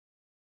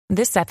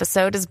This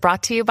episode is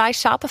brought to you by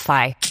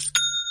Shopify.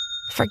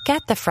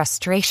 Forget the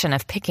frustration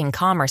of picking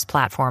commerce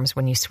platforms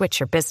when you switch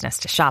your business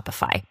to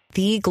Shopify,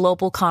 the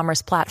global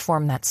commerce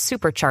platform that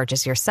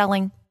supercharges your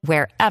selling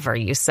wherever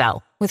you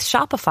sell. With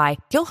Shopify,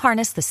 you'll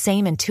harness the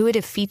same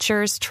intuitive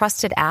features,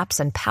 trusted apps,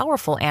 and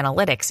powerful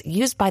analytics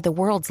used by the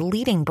world's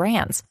leading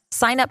brands.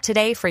 Sign up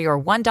today for your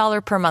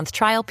 $1 per month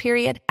trial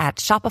period at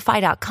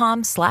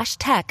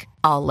shopify.com/tech,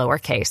 all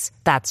lowercase.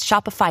 That's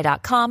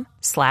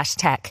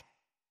shopify.com/tech.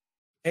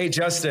 Hey,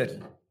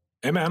 Justin.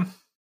 Hey, man.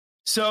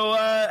 So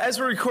as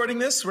we're recording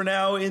this, we're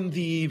now in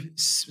the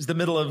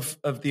middle of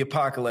the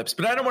apocalypse.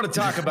 But I don't want to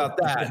talk about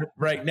that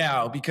right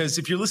now, because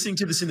if you're listening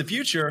to this in the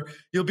future,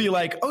 you'll be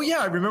like, oh, yeah,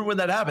 I remember when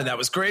that happened. That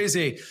was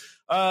crazy.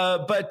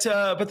 But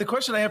the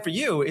question I have for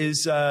you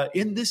is,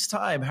 in this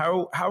time,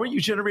 how are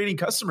you generating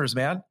customers,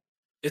 man?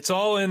 It's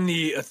all in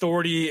the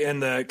authority and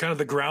the kind of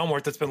the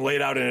groundwork that's been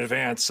laid out in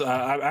advance.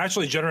 I'm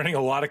actually generating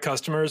a lot of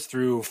customers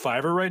through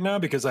Fiverr right now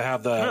because I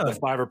have the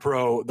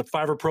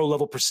Fiverr Pro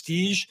level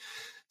prestige.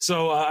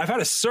 So I've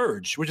had a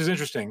surge, which is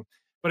interesting,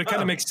 but it kind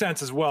of makes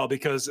sense as well,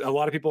 because a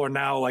lot of people are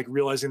now like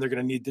realizing they're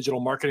going to need digital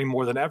marketing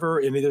more than ever,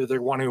 and either they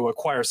want to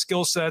acquire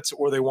skill sets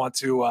or they want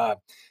to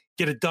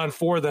get it done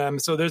for them.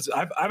 So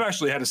I've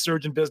actually had a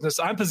surge in business.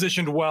 I'm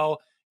positioned well.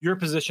 You're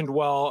positioned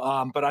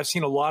well, but I've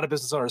seen a lot of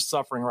business owners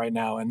suffering right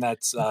now, and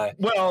that's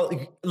well.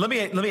 Let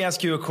me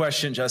ask you a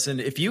question,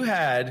 Justin. If you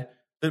had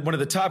one of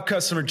the top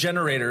customer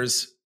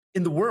generators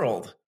in the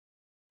world,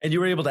 and you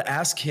were able to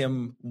ask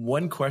him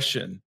one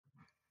question,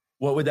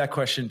 what would that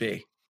question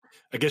be?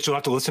 I guess you'll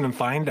have to listen and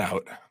find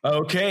out.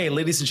 Okay,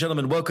 ladies and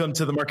gentlemen, welcome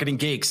to the Marketing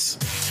Geeks.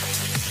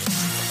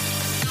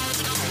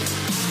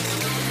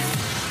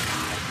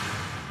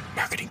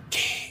 Marketing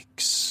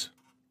Geeks.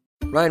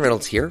 Ryan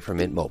Reynolds here from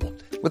Mint Mobile.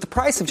 With the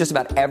price of just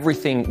about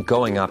everything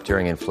going up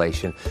during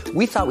inflation,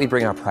 we thought we'd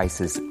bring our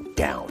prices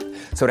down.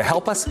 So to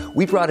help us,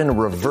 we brought in a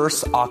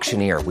reverse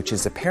auctioneer, which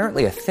is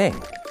apparently a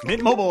thing.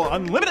 Mint Mobile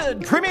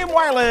Unlimited Premium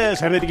Wireless.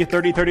 How to get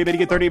 30, 30, bit to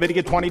get 30, bit to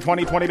get 20,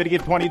 20, 20, bit to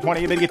get 20,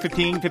 20, bit to get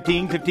 15,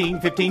 15,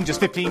 15, 15,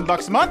 just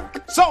 $15 a month?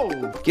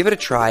 Sold! Give it a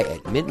try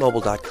at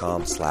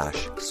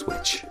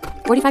mintmobile.com/switch.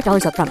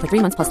 $45 up front for 3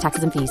 months plus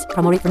taxes and fees.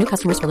 Promo rate for new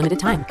customers for limited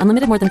time.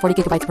 Unlimited more than 40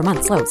 gigabytes per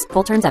month. Slows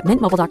full terms at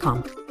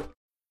mintmobile.com.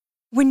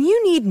 When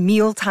you need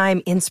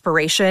mealtime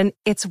inspiration,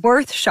 it's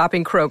worth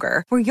shopping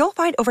Kroger, where you'll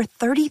find over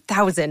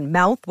 30,000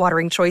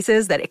 mouth-watering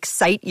choices that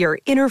excite your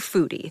inner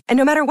foodie. And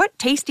no matter what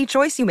tasty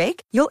choice you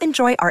make, you'll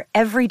enjoy our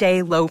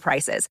everyday low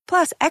prices,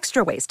 plus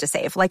extra ways to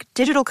save, like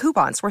digital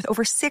coupons worth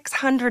over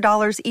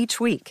 $600 each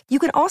week. You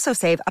can also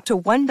save up to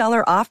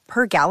 $1 off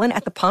per gallon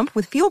at the pump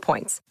with fuel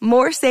points.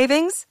 More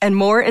savings and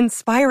more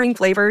inspiring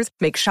flavors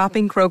make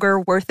shopping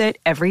Kroger worth it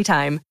every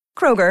time.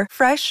 Kroger,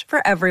 fresh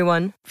for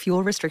everyone.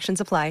 Fuel restrictions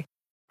apply.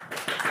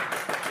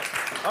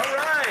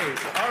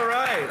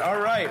 All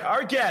right.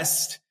 Our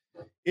guest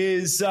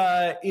is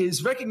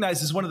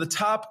recognized as one of the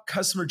top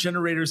customer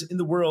generators in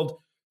the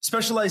world,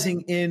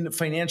 specializing in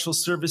financial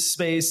service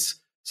space.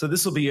 So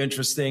this will be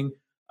interesting.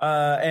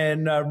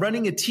 And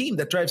running a team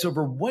that drives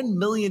over 1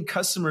 million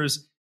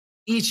customers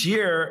each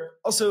year.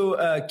 Also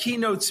a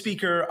keynote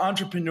speaker,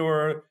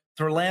 entrepreneur,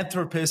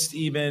 philanthropist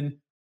even.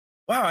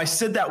 Wow, I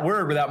said that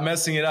word without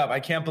messing it up. I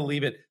can't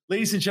believe it.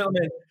 Ladies and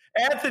gentlemen,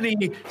 Anthony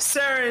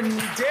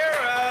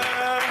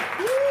Sarandera.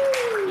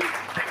 Woo!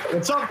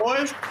 What's up,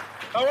 boys?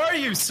 How are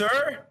you,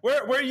 sir?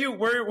 Where are you?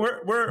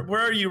 Where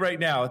are you right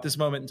now at this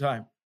moment in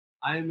time?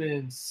 I'm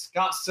in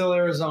Scottsdale,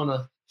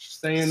 Arizona,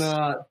 staying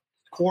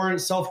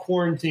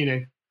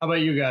self-quarantining. How about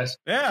you guys?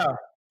 Yeah,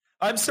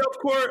 I'm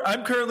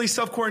currently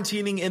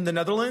self-quarantining in the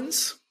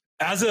Netherlands.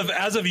 As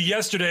of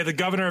yesterday, the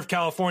governor of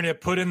California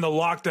put in the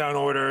lockdown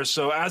order.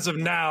 So as of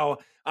now,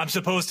 I'm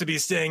supposed to be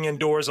staying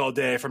indoors all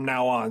day from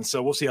now on.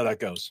 So we'll see how that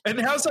goes. And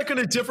how's that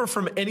going to differ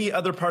from any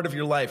other part of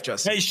your life,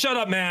 Justin? Hey, shut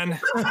up, man.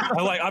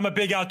 I'm a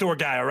big outdoor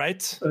guy. All right.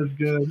 That's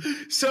good.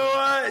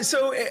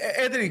 So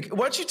Anthony,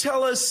 why don't you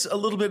tell us a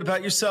little bit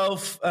about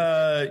yourself?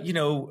 What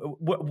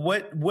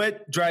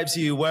drives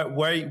you?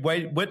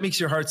 What makes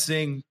your heart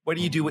sing? Why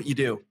do you do what you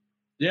do?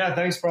 Yeah,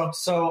 thanks, bro.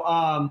 So,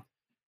 I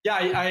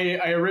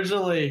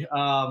originally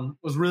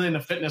was really into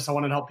fitness. I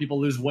wanted to help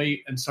people lose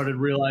weight, and started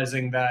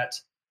realizing that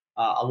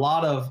a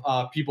lot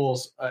of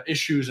people's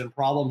issues and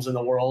problems in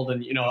the world.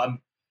 And, I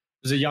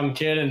was a young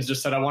kid and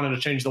just said I wanted to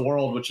change the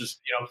world, which is,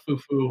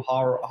 foo-foo,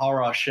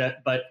 horror shit.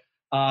 But,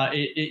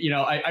 I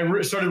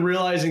started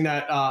realizing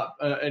that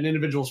an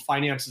individual's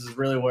finances is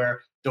really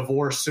where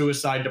divorce,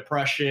 suicide,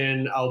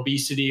 depression,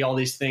 obesity, all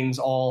these things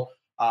all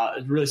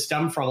really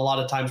stem from. A lot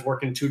of times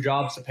working 2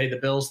 jobs to pay the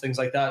bills, things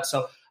like that.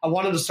 So I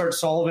wanted to start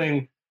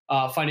solving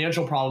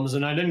financial problems.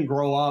 And I didn't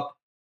grow up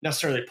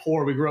necessarily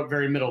poor. We grew up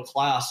very middle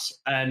class,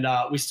 and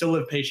we still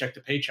live paycheck to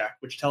paycheck,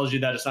 which tells you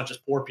that it's not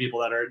just poor people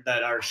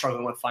that are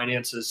struggling with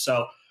finances.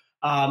 So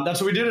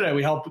that's what we do today.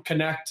 We help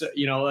connect,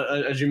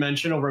 as you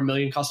mentioned, over 1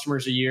 million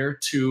customers a year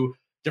to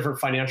different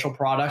financial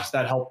products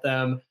that help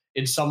them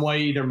in some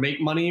way either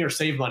make money or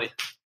save money.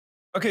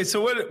 Okay,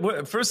 so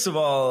what first of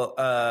all,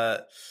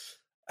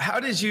 how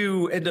did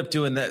you end up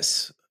doing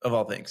this, of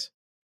all things?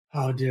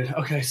 Oh, dude.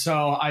 Okay.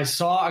 So I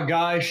saw a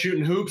guy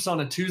shooting hoops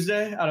on a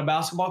Tuesday at a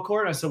basketball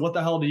court. I said, what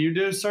the hell do you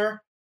do, sir?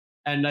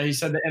 And he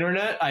said, the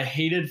internet. I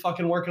hated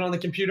fucking working on the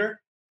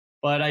computer,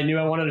 but I knew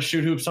I wanted to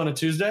shoot hoops on a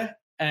Tuesday.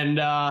 And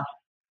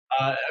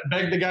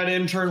begged the guy to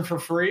intern for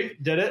free,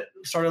 did it,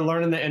 started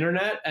learning the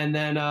internet. And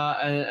then,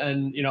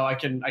 and you know, I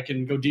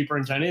can go deeper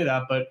into any of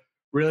that, but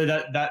really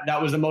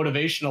that was the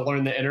motivation to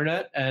learn the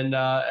internet and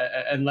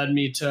led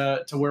me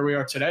to where we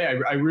are today.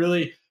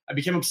 I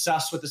became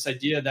obsessed with this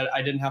idea that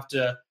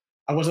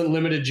I wasn't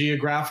limited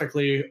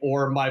geographically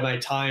or by my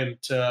time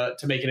to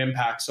make an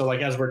impact. So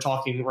like, as we're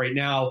talking right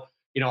now,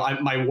 you know,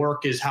 my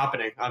work is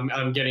happening.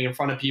 I'm getting in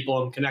front of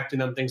people, I'm connecting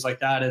them, things like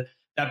that. And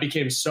that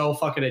became so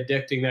fucking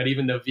addicting that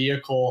even the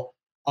vehicle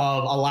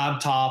of a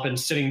laptop and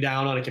sitting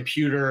down on a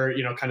computer,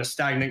 you know, kind of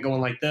stagnant going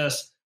like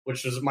this,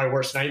 which was my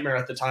worst nightmare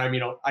at the time, you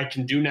know, I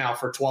can do now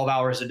for 12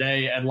 hours a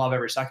day and love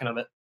every second of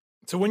it.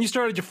 So when you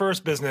started your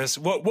first business,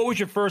 what was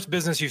your first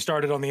business you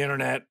started on the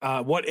internet?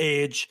 What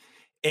age?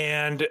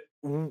 And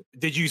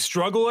did you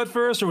struggle at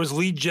first, or was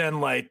lead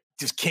gen like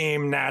just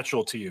came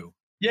natural to you?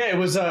 Yeah, it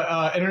was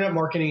a internet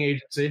marketing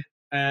agency,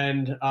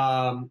 and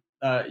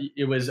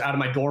it was out of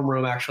my dorm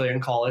room actually in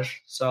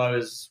college.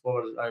 So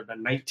I've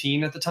been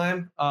 19 at the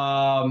time,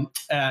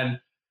 and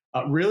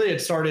really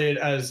it started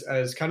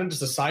as kind of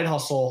just a side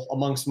hustle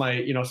amongst my,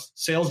 you know,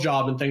 sales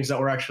job and things that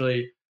were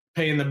actually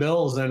paying the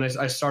bills. And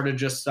I started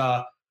just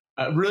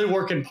really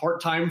working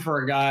part-time for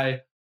a guy,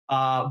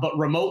 but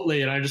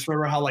remotely. And I just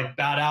remember how like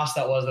badass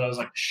that was. And I was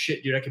like,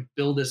 shit, dude, I could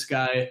build this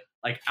guy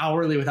like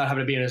hourly without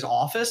having to be in his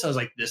office. I was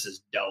like, this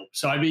is dope.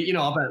 So I'd be, you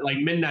know, up at like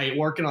midnight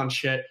working on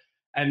shit.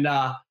 And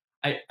I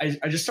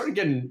just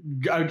started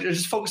I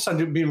just focused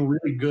on being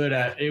really good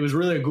at, it was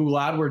really a Google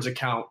AdWords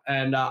account.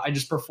 And I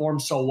just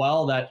performed so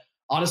well that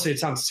honestly, it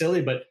sounds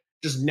silly, but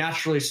just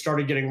naturally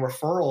started getting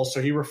referrals.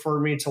 So he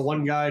referred me to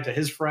one guy, to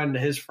his friend,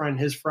 to his friend,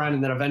 his friend,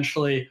 and then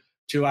eventually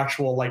to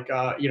actual like,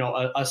 you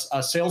know,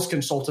 a sales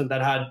consultant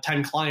that had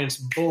 10 clients,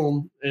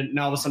 boom. And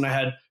now all of a sudden I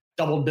had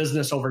doubled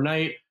business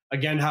overnight.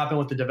 Again, happened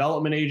with the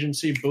development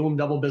agency, boom,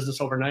 double business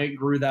overnight,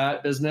 grew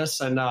that business.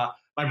 And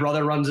my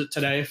brother runs it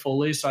today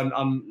fully. So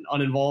I'm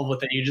uninvolved with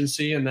the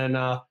agency. And then, you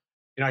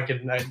know, I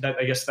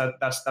guess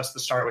that's the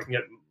start. We can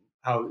get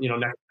how, you know,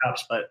 next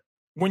steps. But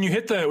when you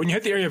hit the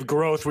area of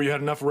growth where you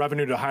had enough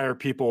revenue to hire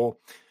people,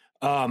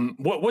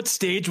 what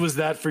stage was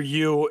that for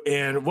you?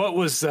 And what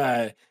was,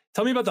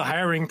 tell me about the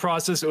hiring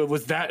process.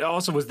 Was that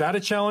a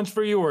challenge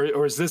for you,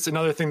 or is this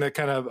another thing that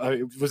kind of,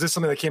 was this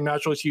something that came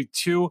naturally to you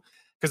too?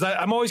 Because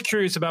I'm always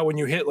curious about when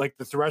you hit like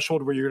the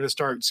threshold where you're going to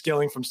start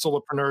scaling from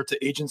solopreneur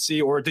to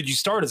agency, or did you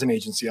start as an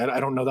agency?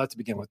 I don't know that to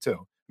begin with too.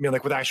 I mean,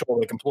 like with actual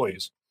like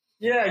employees.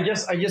 Yeah, I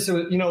guess it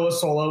was, you know, it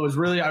was solo. It was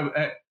really,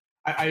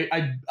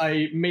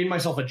 I made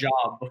myself a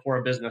job before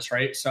a business,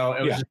 right? So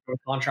it was just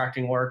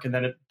contracting work, and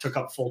then it took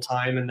up full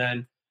time. And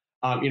then,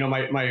 you know,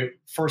 my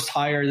first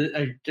hire,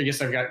 I guess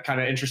I've got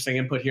kind of interesting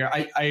input here.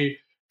 I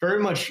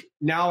very much,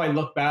 now I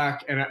look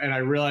back and I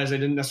realize I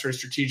didn't necessarily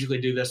strategically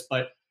do this,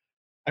 but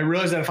I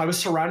realized that if I was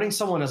surrounding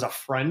someone as a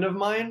friend of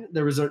mine,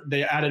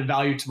 they added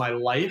value to my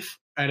life.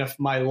 And if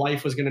my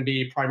life was going to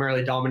be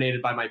primarily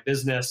dominated by my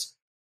business,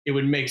 it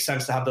would make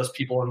sense to have those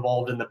people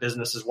involved in the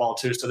business as well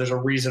too. So there's a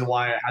reason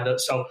why I had to.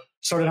 So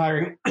started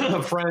hiring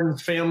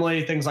friends,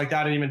 family, things like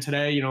that. And even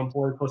today, you know,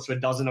 employed close to a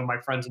dozen of my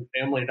friends and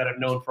family that I've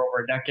known for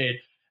over a decade.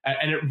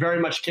 And it very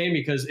much came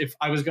because if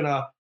I was going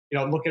to, you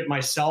know, look at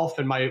myself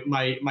and my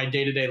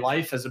day-to-day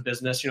life as a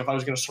business, you know, if I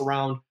was going to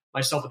surround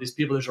myself with these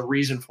people, there's a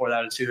reason for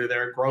that. It's either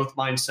their growth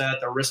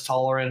mindset, their risk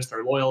tolerance,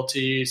 their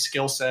loyalty,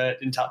 skill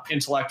set,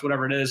 intellect,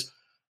 whatever it is.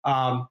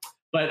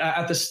 But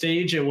at the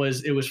stage, it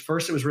was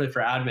really for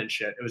admin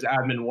shit. It was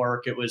admin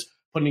work. It was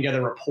putting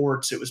together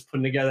reports. It was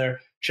putting together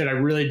shit I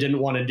really didn't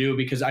want to do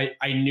because I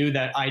knew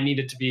that I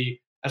needed to be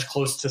as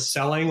close to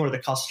selling or the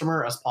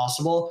customer as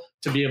possible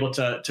to be able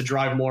to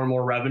drive more and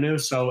more revenue.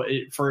 So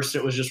first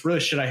it was just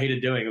really shit I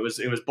hated doing. It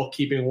was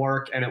bookkeeping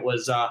work, and it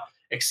was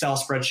Excel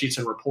spreadsheets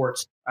and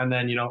reports. And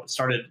then, you know,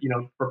 started, you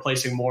know,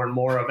 replacing more and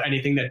more of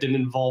anything that didn't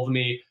involve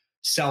me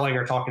selling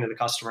or talking to the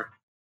customer.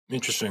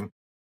 Interesting.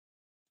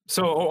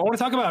 So I want to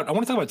talk about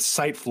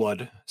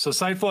SiteFlood. So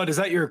SiteFlood, is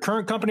that your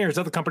current company, or is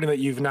that the company that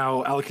you've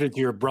now allocated to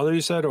your brother,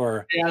 you said?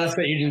 Or yeah, that's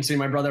the agency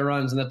my brother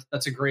runs, and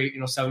that's a great, you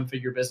know,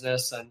 7-figure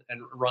business, and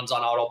runs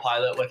on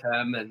autopilot with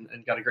him, and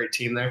got a great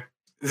team there.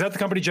 Is that the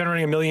company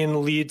generating 1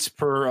 million leads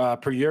per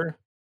year?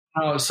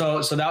 Oh,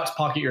 so that's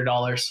Pocket Your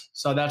Dollars.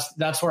 So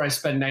that's where I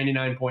spend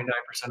 99.9%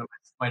 of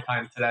my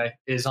time today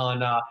is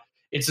on.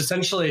 It's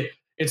essentially,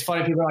 it's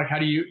funny. People are like, how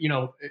do you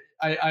know?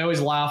 I always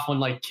laugh when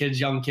like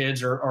young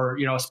kids, or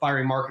you know,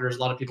 aspiring marketers. A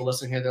lot of people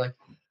listening here, they're like,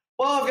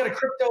 well, I've got a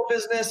crypto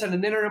business and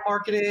an internet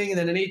marketing and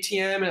then an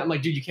ATM, and I'm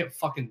like, dude, you can't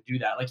fucking do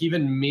that. Like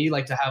even me,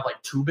 like to have like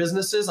 2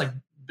 businesses, like,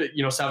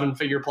 you know,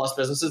 7-figure plus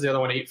businesses. The other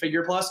one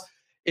 8-figure plus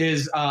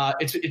is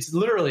it's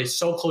literally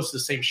so close to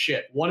the same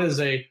shit. One is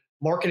a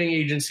marketing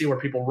agency where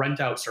people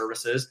rent out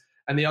services,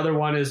 and the other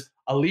one is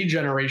a lead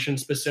generation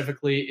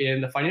specifically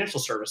in the financial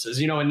services.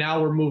 You know, and now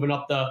we're moving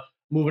up the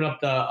moving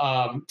up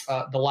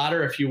the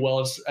ladder, if you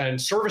will,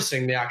 and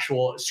servicing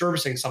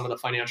some of the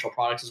financial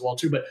products as well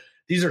too. But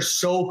these are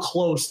so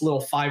close,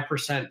 little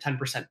 5%,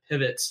 10%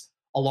 pivots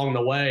along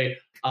the way.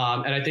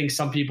 And I think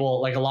some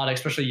people, like a lot of,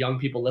 especially young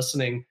people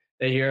listening,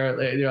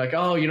 they're like,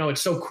 oh,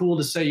 it's so cool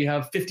to say you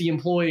have 50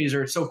 employees,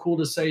 or it's so cool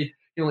to say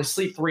you only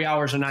sleep 3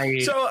 hours a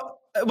night. So,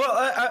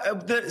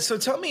 so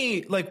tell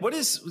me, I'm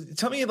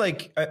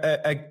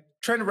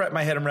trying to wrap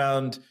my head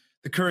around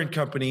the current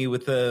company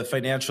with the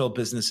financial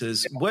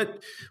businesses.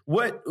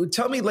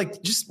 Tell me,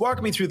 just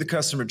walk me through the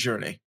customer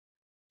journey.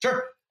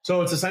 Sure.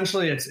 So it's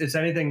essentially, it's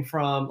anything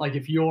from, like,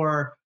 if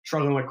you're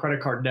struggling with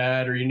credit card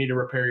debt, or you need to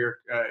repair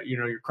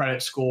your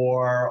credit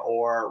score,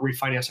 or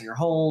refinance on your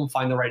home,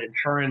 find the right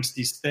insurance,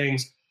 these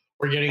things,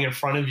 we're getting in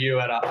front of you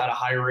at a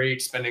high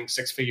rate, spending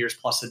 6 figures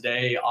plus a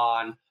day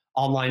on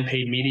online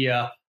paid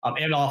media,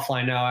 and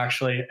offline now,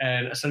 actually.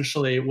 And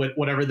essentially with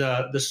whatever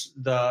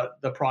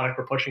the product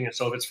we're pushing it.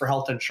 So if it's for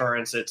health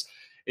insurance, it's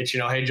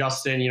hey,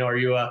 Justin, are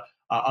you a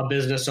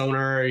business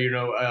owner,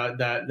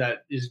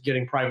 that is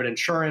getting private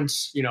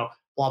insurance,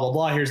 blah, blah,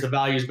 blah. Here's the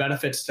values,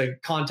 benefits to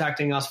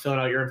contacting us, filling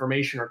out your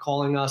information, or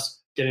calling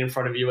us, getting in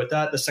front of you with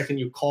that. The second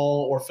you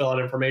call or fill out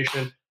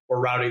information, we're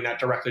routing that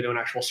directly to an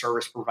actual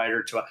service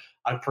provider, to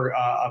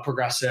a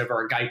Progressive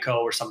or a Geico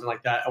or something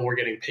like that. And we're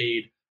getting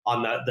paid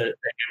on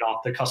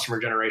the customer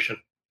generation.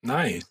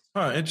 Nice.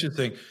 Oh,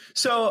 interesting.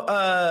 So,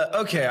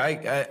 okay,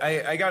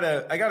 I got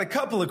a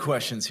couple of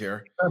questions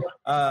here.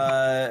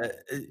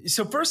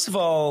 So first of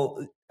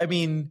all, I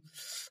mean,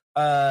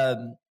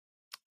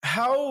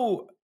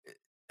 how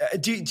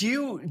do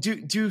you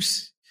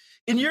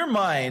in your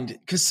mind?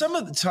 Because some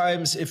of the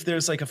times, if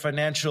there's like a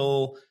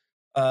financial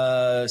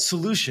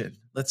solution,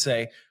 let's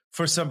say,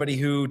 for somebody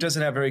who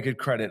doesn't have very good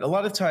credit, a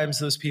lot of times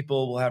those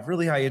people will have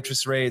really high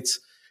interest rates,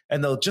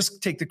 and they'll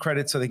just take the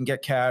credit so they can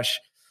get cash.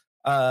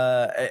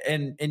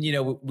 And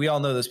we all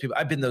know those people.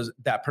 I've been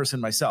that person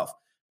myself.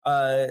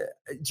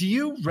 Do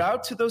you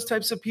route to those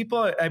types of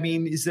people? I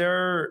mean,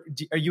 are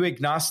you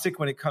agnostic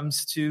when it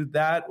comes to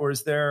that, or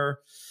is there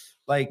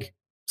like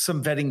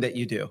some vetting that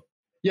you do?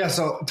 Yeah,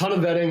 so a ton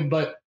of vetting,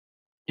 but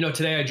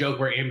today I joke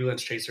we're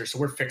ambulance chasers, so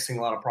we're fixing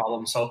a lot of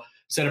problems. So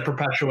instead of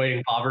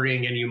perpetuating poverty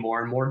and getting you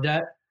more and more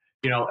debt,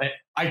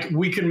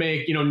 we can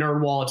make,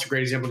 NerdWallet's a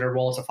great example.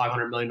 NerdWallet's a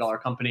 $500 million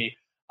company.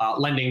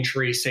 Lending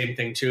Tree, same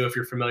thing too. If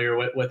you're familiar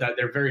with that,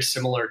 they're very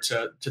similar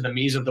to the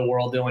Me's of the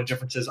world. The only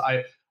difference is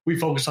we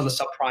focus on the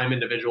subprime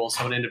individual,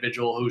 so an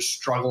individual who's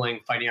struggling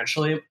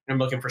financially and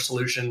looking for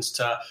solutions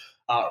to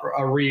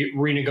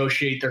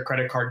renegotiate their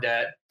credit card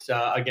debt,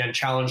 again,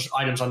 challenge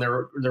items on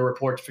their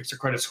report to fix their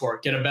credit score,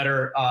 get a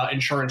better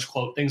insurance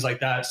quote, things like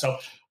that. So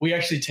we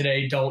actually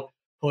today don't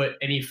put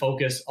any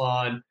focus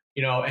on,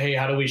 hey,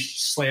 how do we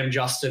slam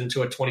Justin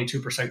to a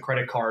 22%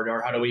 credit card,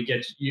 or how do we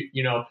get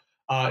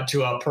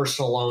to a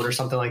personal loan or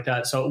something like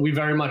that. So we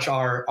very much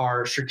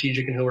are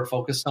strategic in who we're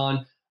focused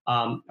on.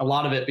 A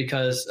lot of it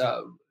because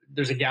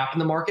there's a gap in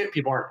the market.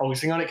 People aren't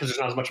focusing on it because there's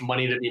not as much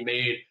money to be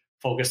made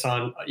focused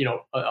on,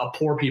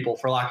 poor people,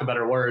 for lack of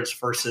better words,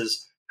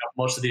 versus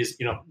most of these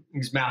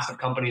massive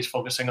companies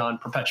focusing on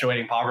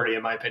perpetuating poverty,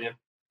 in my opinion.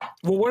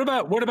 Well,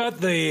 what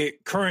about the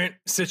current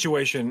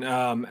situation?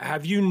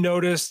 Have you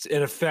noticed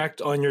an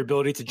effect on your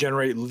ability to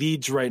generate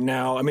leads right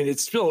now? I mean,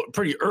 it's still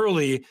pretty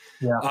early.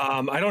 Yeah.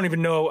 I don't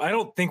even know. I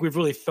don't think we've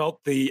really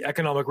felt the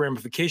economic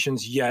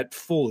ramifications yet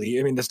fully.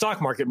 I mean, the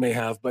stock market may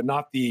have, but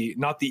not the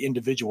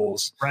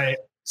individuals. Right.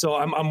 So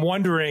I'm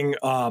wondering,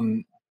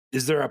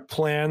 is there a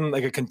plan,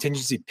 like a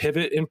contingency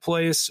pivot in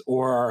place,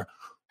 or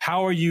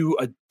how are you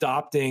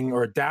adapting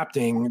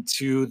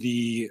to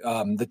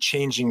the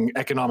changing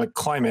economic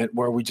climate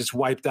where we just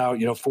wiped out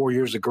 4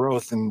 years of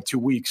growth in 2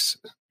 weeks?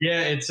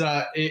 Yeah, it's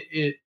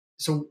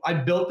so I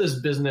built this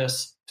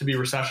business to be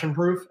recession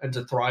proof and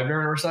to thrive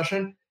during a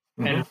recession.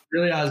 Mm-hmm. And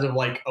really, as of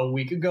like a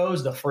week ago,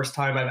 is the first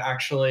time I've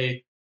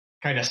actually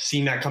kind of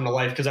seen that come to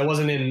life, because I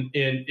wasn't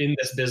in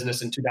this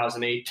business in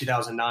 2008,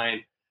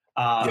 2009,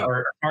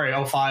 or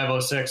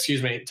 05, 06,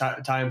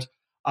 times,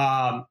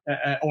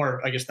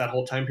 or I guess that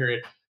whole time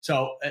period.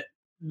 So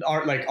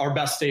our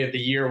best day of the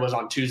year was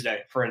on Tuesday,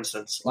 for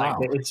instance. Like,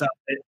 wow. Things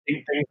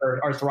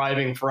are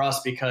thriving for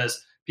us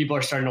because people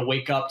are starting to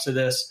wake up to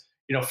this,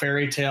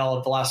 fairy tale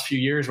of the last few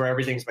years where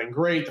everything's been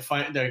great.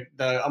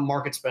 The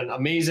market's been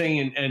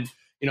amazing. And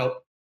a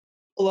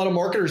lot of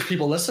marketers,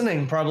 people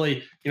listening,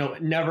 probably,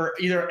 never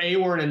either A,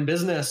 weren't in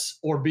business,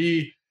 or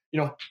B,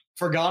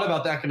 forgot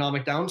about the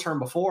economic downturn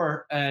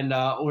before. And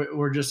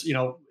we're just,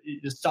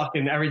 stuck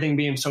in everything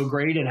being so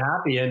great and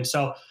happy. And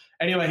so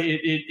anyway,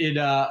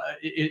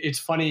 it's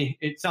funny.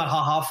 It's not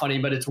ha-ha funny,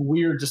 but it's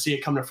weird to see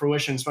it come to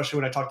fruition, especially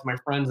when I talk to my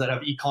friends that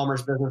have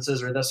e-commerce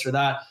businesses or this or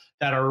that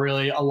are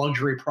really a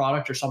luxury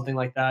product or something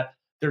like that.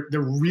 They're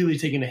really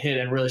taking a hit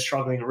and really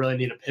struggling and really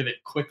need to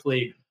pivot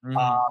quickly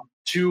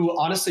to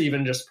honestly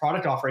even just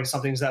product offerings,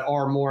 some things that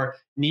are more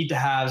need to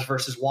haves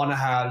versus want to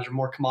haves, or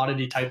more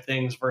commodity type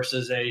things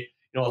versus a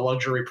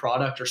luxury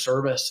product or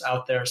service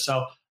out there.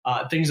 So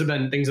things have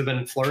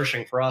been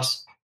flourishing for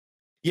us.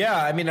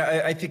 Yeah, I mean,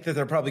 I think that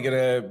they're probably going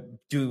to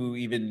do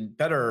even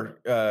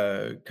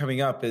better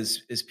coming up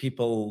as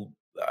people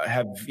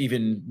have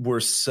even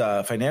worse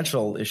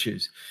financial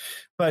issues.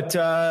 But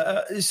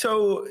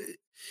so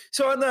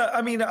on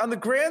the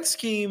grand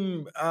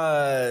scheme,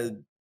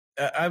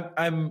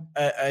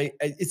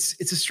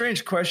 it's a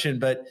strange question,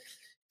 but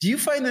do you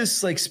find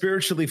this like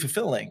spiritually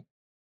fulfilling?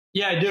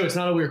 Yeah, I do. It's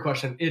not a weird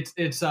question.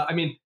 I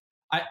mean,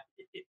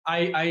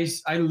 I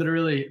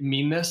literally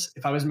mean this.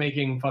 If I was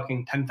making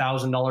fucking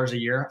 $10,000 a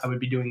year, I would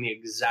be doing the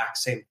exact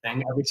same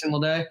thing every single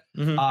day.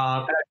 Mm-hmm. And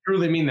I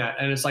truly mean that.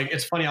 And it's like,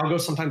 it's funny. I'll go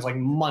sometimes like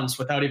months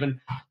without even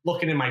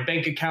looking in my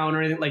bank account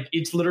or anything. Like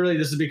it's literally,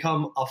 this has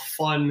become a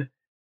fun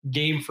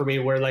game for me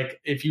where like,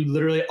 if you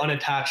literally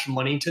unattach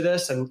money to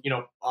this and, you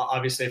know,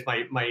 obviously if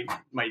my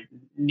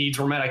needs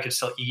were met, I could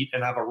still eat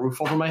and have a roof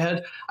over my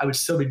head. I would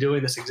still be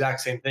doing this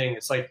exact same thing.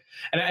 It's like,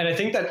 and I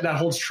think that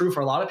holds true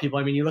for a lot of people.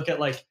 I mean, you look at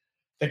like,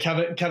 the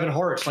Kevin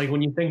Hart's, like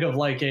when you think of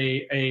like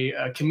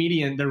a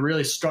comedian, they're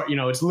really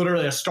it's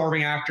literally a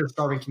starving actor,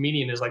 starving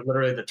comedian is like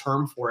literally the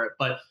term for it.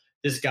 But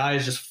this guy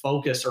is just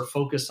focused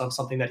on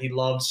something that he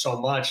loves so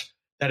much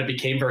that it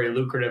became very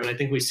lucrative. And I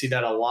think we see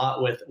that a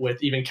lot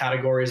with even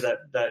categories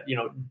that, you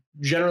know,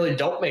 generally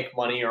don't make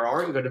money or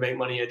aren't good to make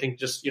money. I think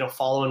just, you know,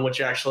 following what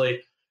you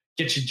actually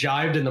gets you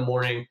jived in the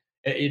morning,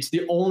 it's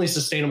the only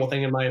sustainable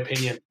thing in my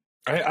opinion.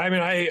 I mean,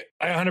 I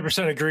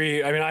 100%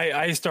 agree. I mean,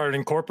 I started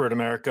in corporate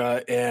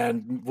America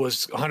and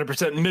was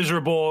 100%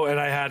 miserable. And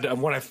I had,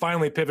 when I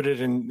finally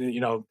pivoted and, you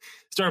know,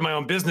 started my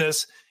own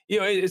business, you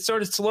know, it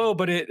started slow,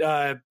 but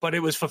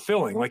it was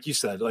fulfilling. Like you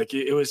said, like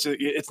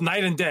it's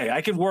night and day.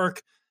 I could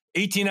work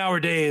 18-hour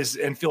days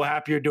and feel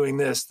happier doing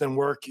this than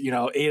work, you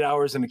know, 8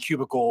 hours in a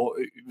cubicle.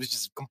 It was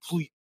just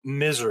complete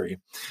misery.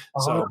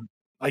 So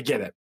I get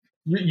it.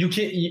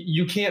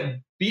 You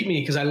can't beat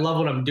me because I love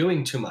what I'm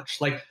doing too much.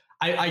 Like,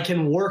 I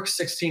can work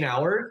 16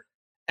 hours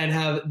and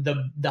have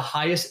the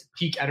highest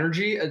peak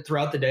energy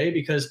throughout the day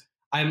because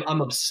I'm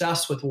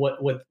obsessed with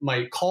with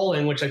my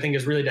calling, which I think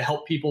is really to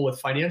help people with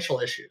financial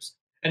issues.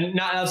 And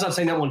that's not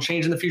saying that won't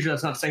change in the future.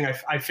 That's not saying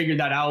I figured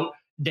that out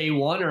day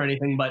one or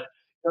anything, but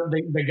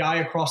the guy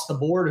across the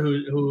board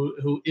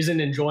who isn't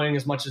enjoying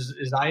as much as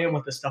I am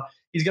with this stuff,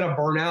 he's going to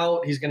burn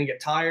out. He's going to get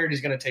tired.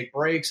 He's going to take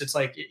breaks. It's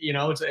like, you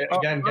know, it's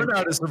again,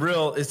 burnout is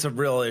it's a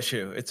real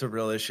issue. It's a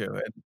real issue.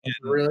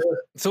 Really?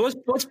 So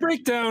let's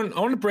break down.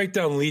 I want to break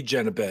down lead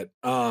gen a bit.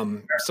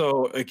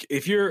 So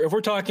if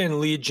we're talking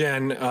lead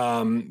gen,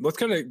 let's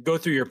kind of go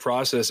through your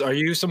process. Are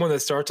you someone that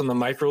starts on the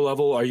micro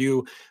level? Are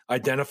you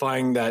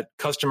identifying that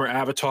customer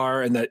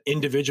avatar and that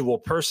individual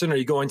person? Are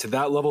you going to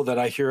that level that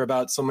I hear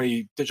about so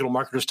many digital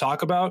marketers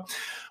talk about?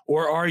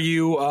 Or are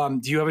you,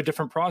 do you have a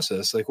different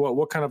process? Like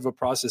what kind of a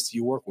process do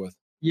you work with?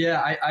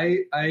 Yeah,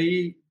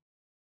 I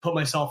put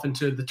myself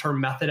into the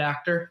term method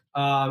actor.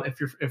 If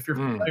you're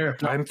familiar.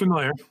 I'm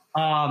familiar.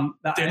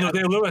 Daniel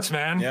Day-Lewis,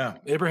 man. Yeah.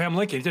 Abraham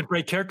Lincoln. He did a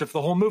great character for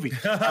the whole movie.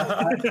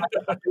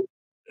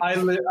 I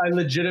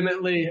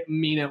legitimately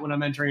mean it. When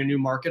I'm entering a new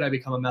market, I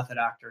become a method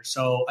actor.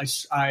 So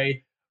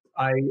I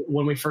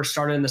when we first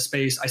started in the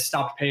space, I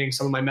stopped paying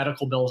some of my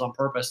medical bills on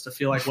purpose to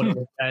feel like what it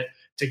was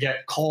to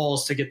get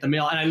calls, to get the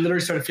mail. And I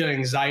literally started feeling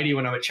anxiety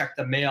when I would check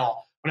the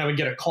mail. When I would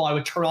get a call, I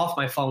would turn off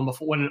my phone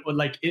before I was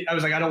like,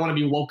 I don't want to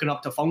be woken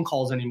up to phone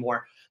calls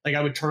anymore. Like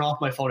I would turn off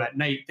my phone at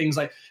night, things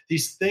like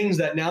these things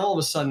that now all of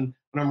a sudden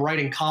when I'm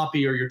writing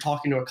copy or you're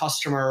talking to a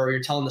customer or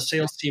you're telling the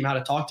sales team how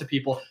to talk to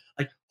people,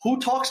 like who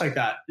talks like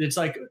that? It's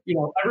like, you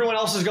know, everyone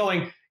else is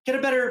going, get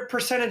a better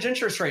percentage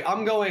interest rate.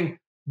 I'm going,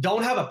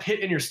 don't have a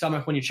pit in your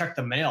stomach when you check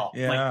the mail.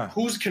 Yeah. Like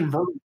who's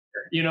converting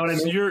here? You know what I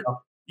mean? So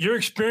you're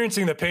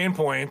experiencing the pain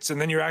points and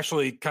then you're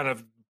actually kind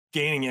of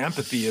gaining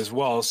empathy as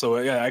well. So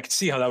yeah, I could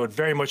see how that would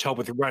very much help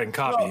with writing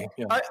copy.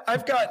 Well, yeah.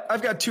 I've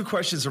got two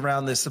questions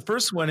around this. The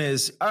first one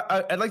is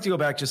I'd like to go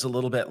back just a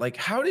little bit. Like,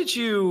 how did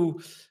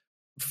you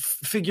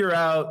figure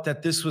out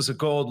that this was a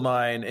gold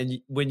mine and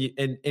when you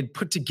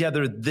put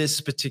together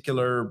this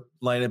particular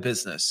line of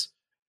business?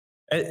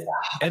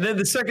 And then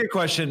the second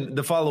question,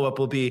 the follow up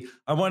will be,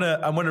 I want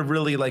to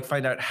really like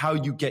find out how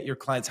you get your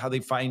clients, how they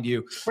find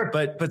you.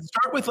 But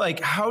start with like,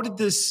 how did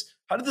this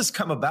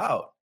come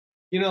about?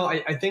 You know,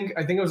 I think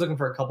I was looking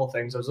for a couple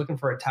things. I was looking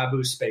for a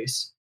taboo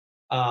space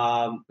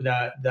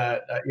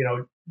that you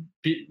know,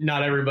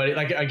 not everybody,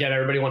 like again,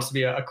 everybody wants to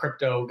be a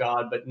crypto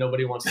god, but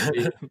nobody wants to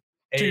be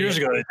 2 years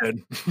ago they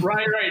did.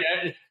 Right.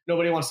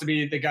 Nobody wants to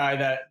be the guy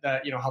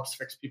that you know helps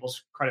fix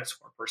people's credit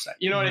score per se.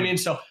 You know what I mean?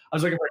 So I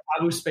was looking for a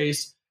taboo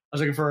space. I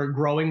was looking for a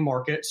growing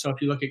market. So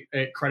if you look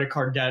at credit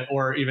card debt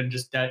or even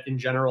just debt in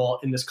general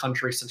in this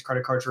country, since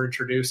credit cards were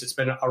introduced, it's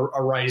been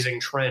a rising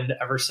trend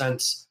ever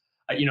since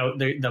you know,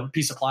 the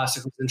piece of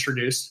plastic was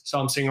introduced. So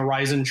I'm seeing a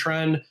rising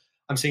trend.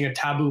 I'm seeing a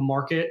taboo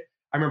market.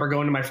 I remember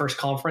going to my first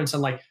conference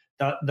and like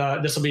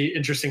this will be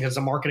interesting because it's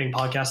a marketing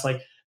podcast.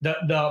 Like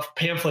the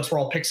pamphlets were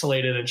all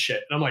pixelated and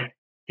shit. And I'm like,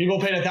 people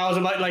paid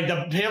 $1,000, like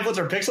the pamphlets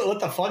are pixelated. What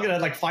the fuck? It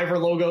had like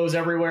Fiverr logos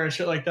everywhere and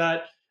shit like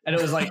that. And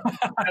it was like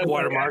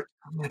watermark.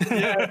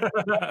 Yeah,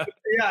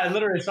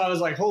 literally. So I was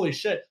like, holy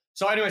shit.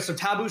 So anyway, so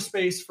taboo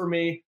space for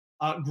me.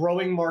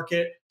 growing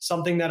market,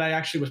 something that I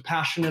actually was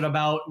passionate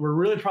about. We're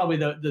really probably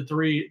the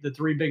three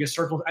biggest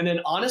circles. And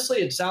then honestly,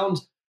 it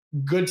sounds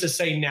good to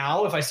say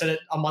now. If I said it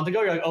a month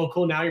ago, you're like, oh,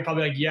 cool. Now you're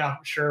probably like, yeah,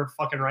 sure,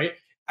 fucking right.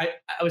 I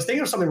was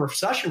thinking of something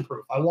recession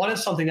proof. I wanted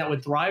something that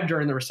would thrive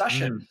during the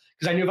recession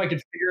because I knew if I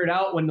could figure it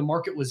out when the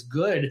market was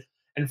good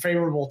and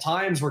favorable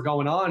times were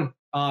going on,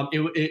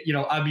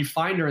 I'd be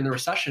fine during the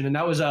recession. And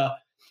that was a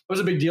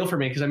big deal for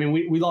me because I mean,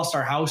 we lost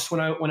our house when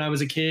I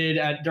was a kid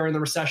during the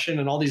recession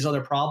and all these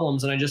other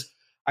problems. And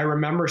I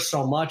remember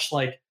so much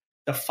like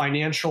the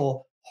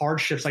financial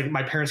hardships, like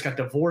my parents got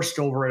divorced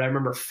over it. I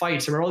remember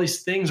fights. I remember all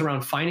these things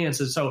around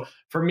finances. So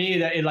for me,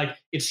 that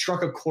it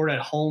struck a chord at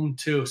home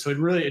too. So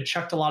it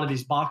checked a lot of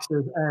these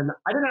boxes, and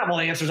I didn't have all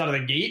the answers out of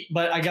the gate,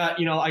 but I got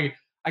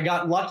I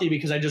got lucky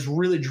because I just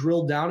really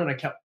drilled down and I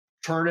kept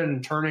turning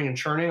and turning and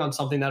churning on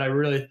something that I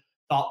really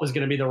thought was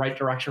going to be the right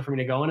direction for me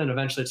to go in, and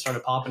eventually it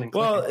started popping and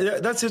clicking.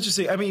 Well, that's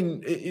interesting. I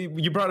mean,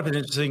 you brought up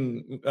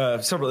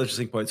several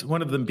interesting points.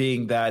 One of them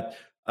being that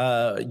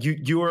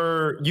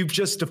you've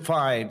just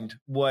defined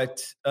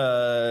what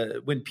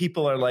when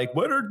people are like,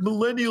 what are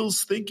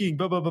millennials thinking,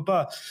 blah blah blah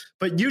blah,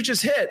 but you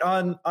just hit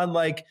on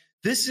like,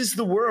 this is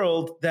the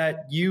world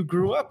that you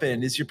grew up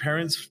in. Is your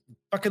parents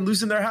fucking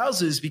losing their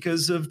houses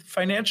because of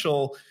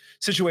financial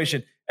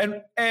situation,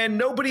 and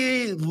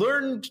nobody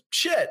learned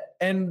shit,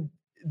 and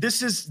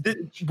this is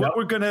what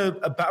we're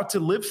about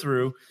to live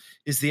through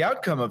is the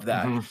outcome of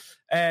that.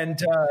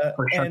 And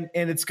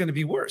it's going to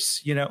be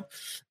worse,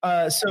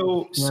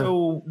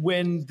 So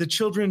when the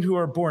children who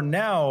are born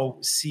now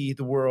see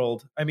the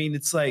world, I mean,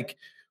 it's like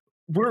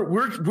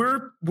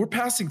we're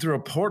passing through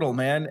a portal,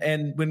 man.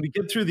 And when we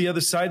get through the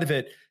other side of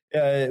it,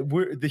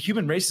 the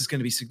human race is going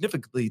to be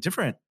significantly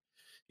different,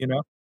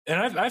 And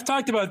I've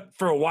talked about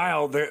for a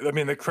while.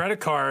 The credit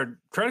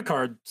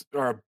cards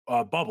are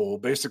a bubble,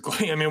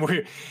 basically. I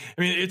mean,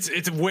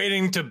 it's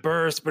waiting to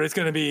burst, but it's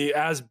going to be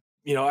as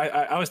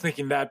I was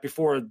thinking that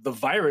before the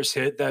virus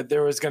hit, that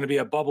there was going to be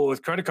a bubble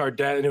with credit card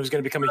debt, and it was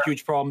going to become a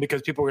huge problem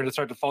because people were going to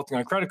start defaulting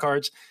on credit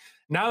cards.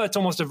 Now that's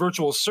almost a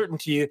virtual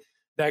certainty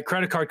that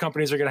credit card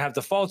companies are going to have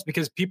defaults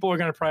because people are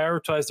going to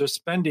prioritize their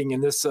spending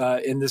in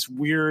this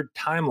weird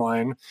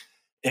timeline.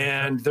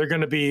 And they're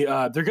going to be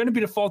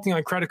defaulting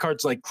on credit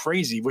cards like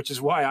crazy, which is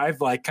why I've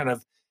kind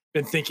of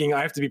been thinking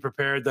I have to be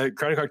prepared that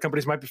credit card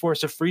companies might be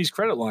forced to freeze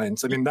credit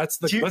lines. I mean, that's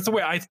the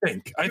way I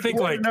think. I think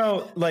one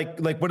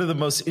of the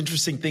most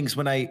interesting things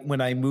when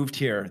I moved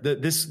here,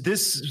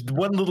 this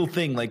one little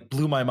thing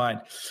blew my mind.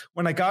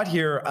 When I got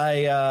here,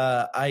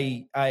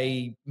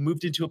 I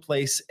moved into a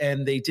place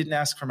and they didn't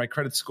ask for my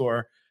credit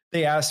score.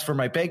 They asked for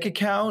my bank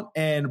account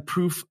and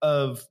proof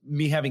of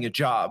me having a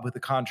job with a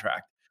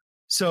contract.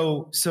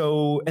 So,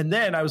 and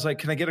then I was like,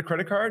 can I get a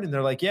credit card? And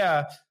they're like,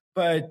 yeah,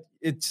 but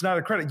it's not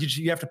a credit.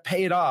 You have to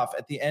pay it off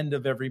at the end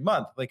of every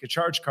month, like a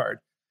charge card.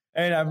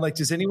 And I'm like,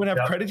 does anyone have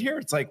credit here?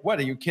 It's like, what,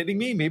 are you kidding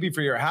me? Maybe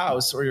for your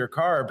house or your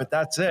car, but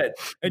that's it.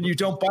 And you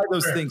don't buy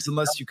those things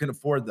unless you can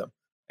afford them.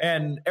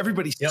 And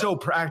everybody's so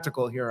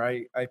practical here.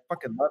 I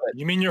fucking love it.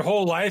 You mean your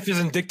whole life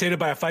isn't dictated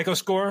by a FICO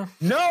score?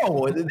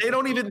 No, they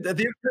don't even.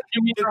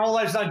 You mean your whole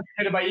life's not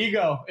dictated by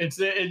ego? It's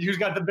who's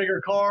got the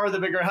bigger car, the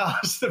bigger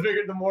house,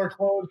 the more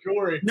clothes,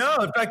 jewelry. No,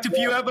 in fact, if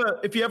you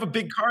have a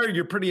big car,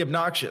 you're pretty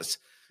obnoxious.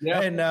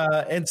 Yeah.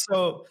 And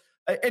so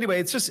anyway,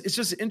 it's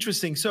just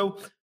interesting. So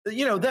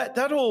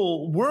that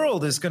whole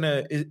world is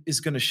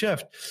gonna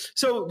shift.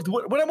 So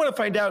what I want to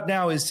find out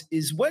now is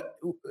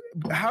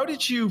how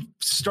did you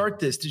start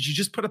this? Did you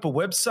just put up a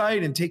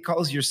website and take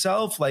calls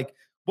yourself? Like,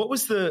 what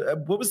was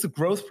the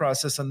growth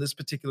process on this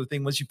particular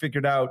thing once you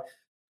figured out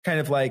kind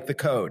of like the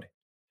code?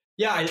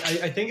 Yeah,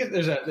 I think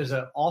there's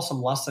an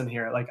awesome lesson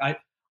here. Like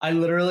I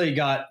literally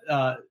got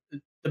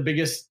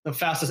the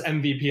fastest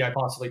MVP I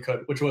possibly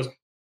could, which was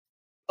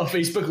a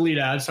Facebook lead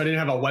ad. So I didn't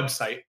have a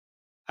website.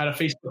 Had a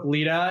Facebook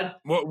lead ad.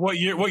 What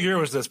year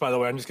was this, by the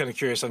way? I'm just kind of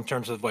curious in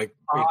terms of 4 or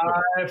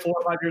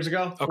 5 years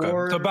ago. Okay,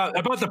 so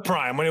about the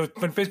prime when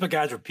Facebook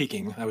ads were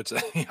peaking, I would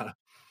say.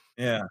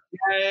 Yeah.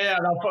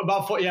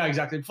 About 4, yeah,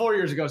 exactly. 4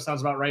 years ago sounds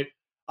about right.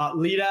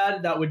 Lead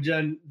ad that would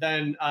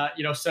then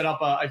set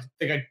up I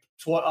think I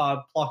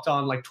plucked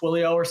on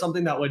Twilio or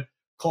something that would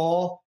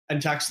call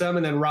and text them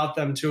and then route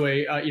them to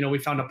we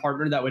found a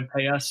partner that would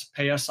pay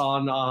us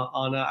on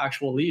an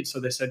actual lead.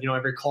 So they said,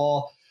 every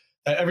call,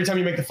 every time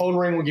you make the phone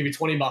ring, we'll give you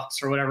 $20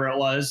 or whatever it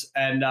was.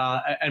 And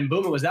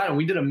boom, it was that. And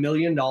we did $1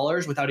 million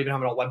without even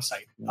having a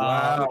website.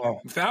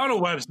 Wow. Without a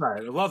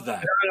website. I love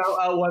that.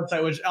 A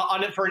website, which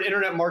on it for an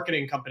internet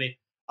marketing company.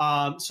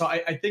 So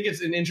I think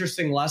it's an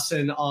interesting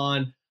lesson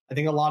on, I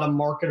think a lot of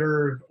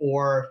marketers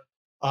or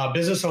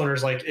business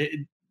owners,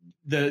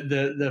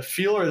 the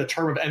feel or the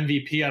term of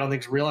MVP, I don't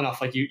think is real enough.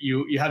 Like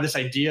you have this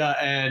idea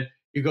and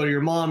you go to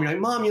your mom, you're like,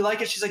 Mom, you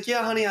like it? She's like,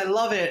 yeah, honey, I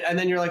love it. And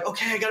then you're like,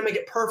 okay, I got to make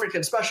it perfect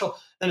and special.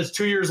 Then it's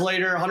 2 years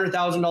later,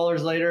 $100,000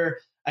 later.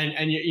 And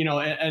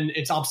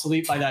it's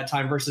obsolete by that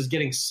time versus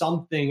getting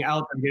something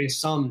out and getting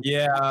some.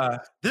 Yeah,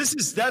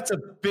 that's a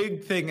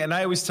big thing. And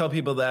I always tell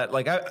people that,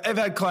 I've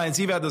had clients,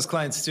 you've had those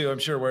clients too, I'm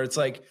sure, where it's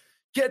like,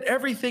 get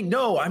everything.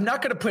 No, I'm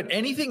not going to put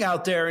anything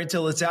out there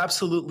until it's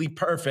absolutely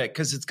perfect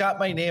because it's got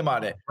my name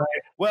on it. Right.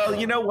 Well,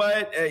 you know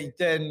what?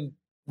 Then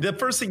the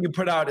first thing you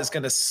put out is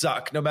going to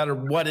suck no matter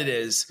what it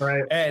is.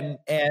 Right. And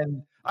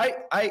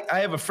I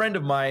have a friend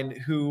of mine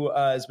who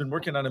has been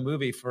working on a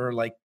movie for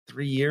like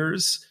 3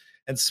 years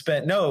and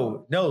spent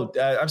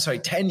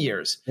 10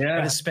 years. Yeah.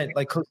 And has spent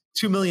like close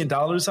to $2 million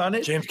on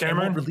it. James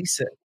Cameron, release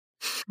it.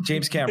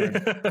 James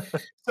Cameron.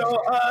 So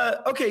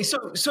okay,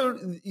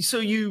 so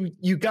you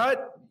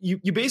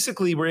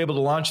basically were able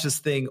to launch this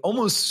thing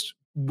almost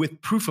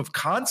with proof of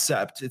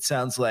concept, it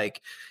sounds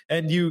like.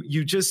 And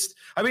you just,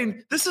 I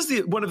mean, this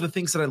is one of the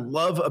things that I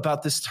love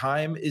about this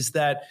time is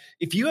that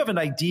if you have an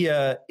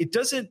idea, it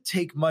doesn't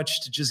take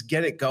much to just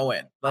get it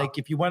going. Like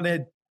if you want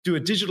to do a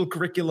digital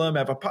curriculum,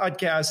 have a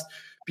podcast,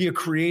 be a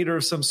creator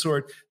of some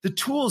sort, the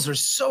tools are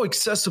so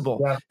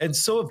accessible and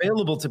so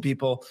available to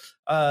people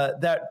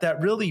that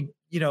really,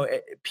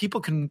 people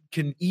can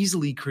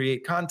easily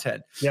create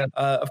content. Yeah.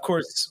 Of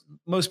course,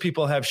 most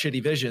people have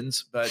shitty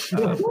visions, but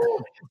I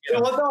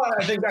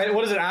think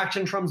what is it?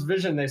 Action trumps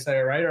vision, they say,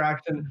 right? Or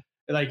action,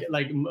 I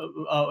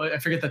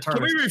forget the term.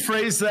 Can we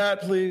rephrase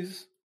that,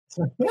 please?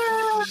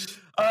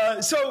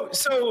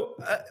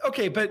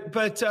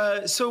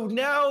 So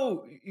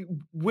now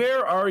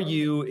where are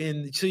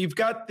you so you've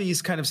got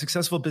these kind of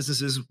successful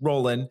businesses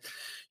rolling,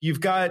 you've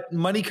got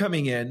money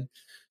coming in.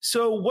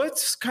 So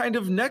what's kind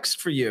of next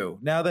for you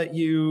now that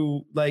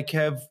you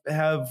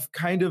have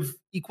kind of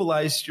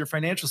equalized your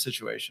financial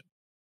situation?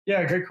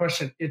 Yeah, great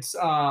question. It's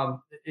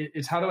how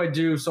do I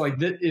do so like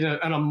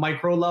on a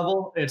micro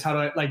level? It's how do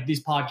I like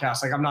these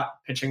podcasts? Like I'm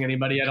not pitching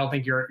anybody. I don't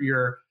think your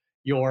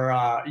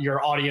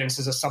audience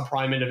is a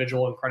subprime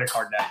individual in credit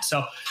card debt.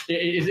 So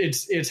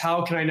it's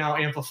how can I now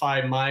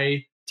amplify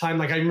my time?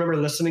 Like I remember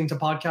listening to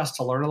podcasts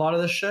to learn a lot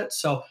of this shit.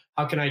 So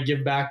how can I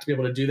give back to be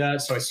able to do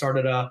that? So I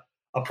started a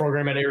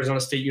program at Arizona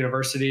State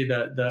University.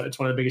 It's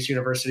one of the biggest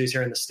universities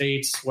here in the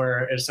States,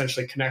 where it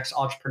essentially connects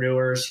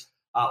entrepreneurs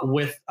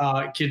with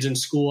kids in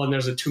school. And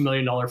there's a $2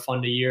 million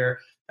fund a year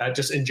that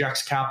just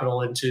injects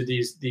capital into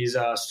these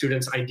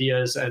students'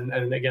 ideas.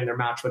 And again, they're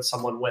matched with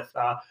someone with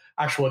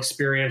actual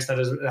experience that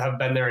have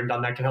been there and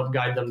done that, can help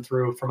guide them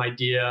through from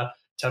idea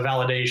to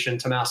validation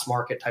to mass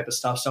market type of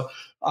stuff. So,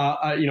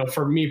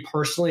 for me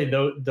personally,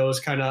 those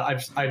kind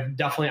of, I've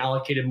definitely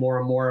allocated more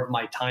and more of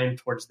my time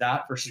towards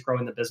that versus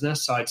growing the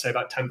business. So I'd say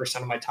about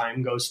 10% of my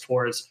time goes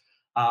towards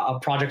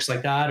projects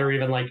like that, or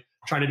even like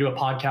trying to do a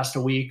podcast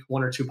a week,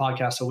 1 or 2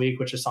 podcasts a week,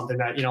 which is something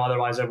that,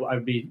 otherwise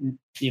I'd be,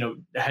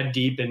 head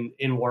deep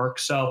in work.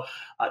 So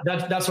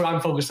that's what I'm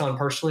focused on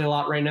personally a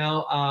lot right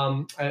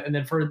now. And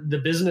then for the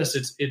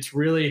business, it's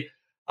really,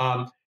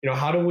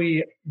 how do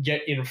we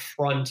get in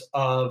front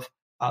of,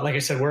 like I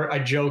said, I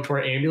joked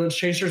we're ambulance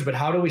chasers, but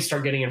how do we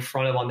start getting in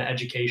front of on the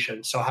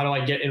education? So how do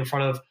I get in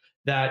front of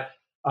that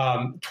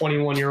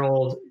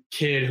 21-year-old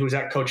kid who's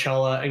at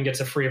Coachella and gets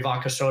a free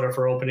vodka soda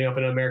for opening up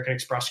an American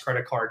Express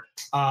credit card,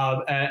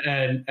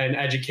 and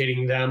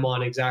educating them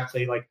on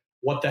exactly like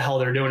what the hell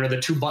they're doing, or the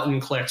 2 button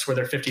clicks where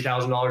they're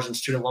 $50,000 in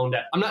student loan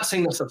debt. I'm not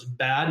saying this stuff's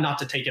bad, not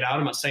to take it out.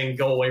 I'm not saying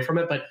go away from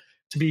it, but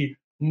to be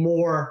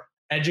more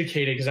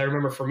educated. Because I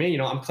remember for me,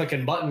 I'm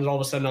clicking buttons, all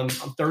of a sudden I'm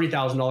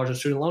 $30,000 in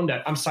student loan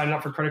debt. I'm signing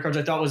up for credit cards.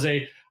 I was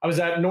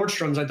at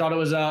Nordstrom's. I thought it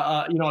was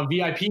a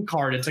VIP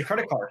card. It's a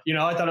credit card.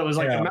 I thought it was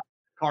like a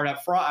card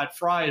at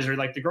Fry's or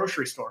like the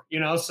grocery store.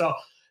 So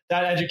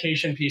that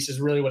education piece is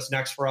really what's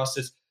next for us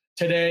is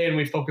today. And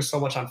we focus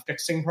so much on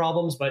fixing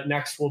problems, but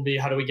next will be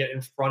how do we get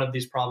in front of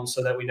these problems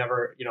so that we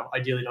never,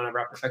 ideally don't ever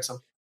have to fix them.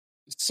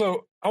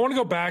 So I want to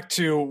go back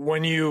to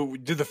when you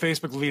did the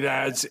Facebook lead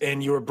ads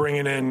and you were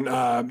bringing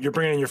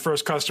in your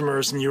first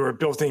customers and you were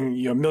building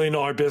 $1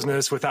 million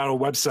business without a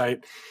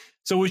website.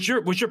 So was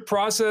your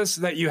process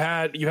that you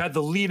had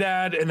the lead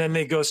ad and then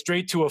they go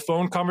straight to a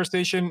phone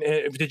conversation?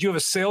 Did you have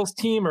a sales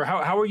team, or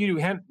how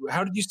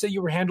did you say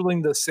you were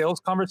handling the sales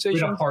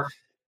conversation?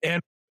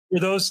 And were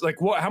those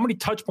how many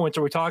touch points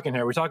are we talking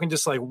here? Are we talking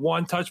just like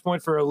one touch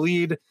point for a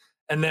lead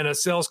and then a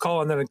sales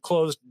call and then a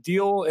closed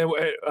deal,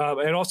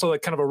 and also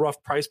like kind of a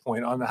rough price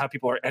point on how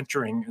people are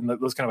entering and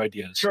those kind of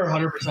ideas? Sure,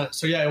 100%.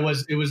 So yeah, it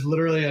was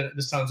literally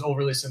this sounds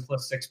overly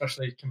simplistic,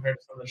 especially compared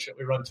to some of the shit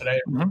we run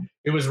today. Mm-hmm.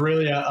 It was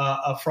really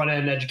a front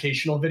end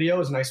educational video. It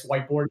was a nice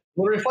whiteboard,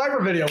 literally a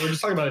Fiverr video. We were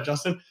just talking about it,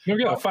 Justin.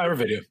 Yeah, a Fiverr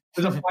video. It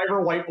was a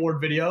Fiverr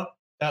whiteboard video.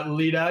 That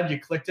lead ad, you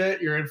clicked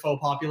it, your info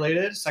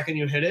populated. Second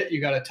you hit it,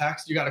 you got a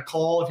text, you got a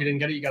call. If you didn't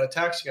get it, you got a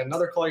text. You got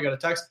another call, you got a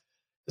text.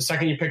 The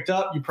second you picked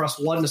up, you press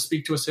 1 to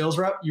speak to a sales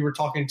rep. You were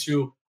talking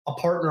to a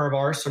partner of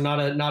ours, so not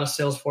a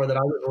sales floor that I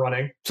was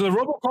running. So the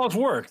robocalls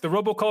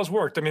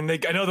worked. I mean, I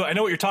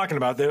know what you're talking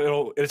about.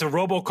 It's a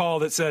robocall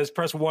that says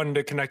press 1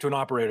 to connect to an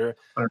operator,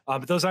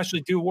 but those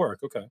actually do work.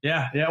 Okay.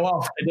 Yeah.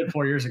 Well, I did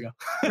 4 years ago.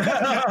 Your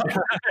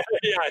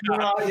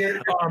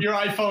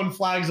iPhone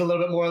flags a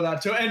little bit more of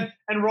that too. And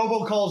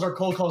robocalls are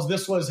cold calls.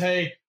 This was,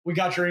 hey, we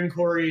got your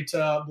inquiry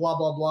to blah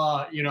blah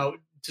blah.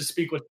 To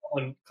speak with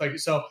someone.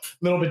 So a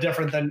little bit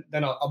different than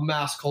a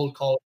mass cold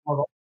call.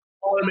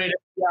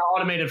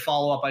 Automated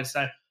follow-up, I'd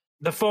say.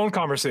 The phone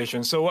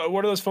conversations. So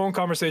what are those phone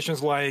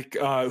conversations like?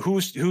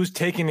 Who's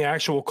taking the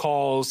actual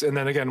calls? And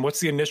then again, what's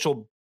the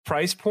initial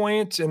price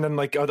point? And then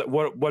like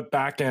what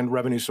back end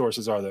revenue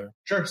sources are there?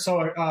 Sure.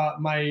 So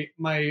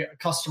my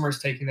customer's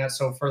taking that.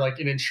 So for like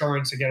in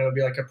insurance, again, it would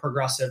be like a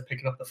Progressive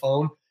picking up the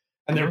phone,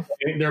 and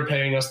they're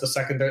paying us the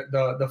second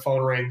the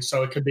phone rings.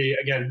 So it could be,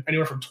 again,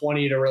 anywhere from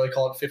 $20 to really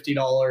call it $50,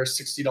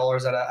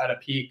 $60 at a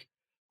peak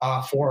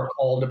for a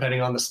call,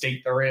 depending on the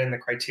state they're in, the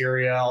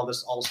criteria, all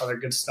this other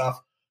good stuff.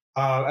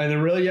 And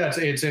then really, it's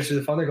answering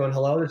the phone. They're going,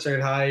 hello. They're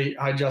saying, hi,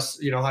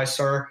 hi,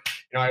 sir.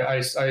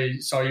 I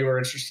saw you were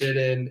interested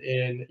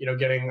in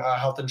getting a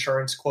health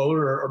insurance quote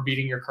or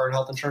beating your current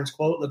health insurance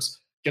quote.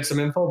 Let's get some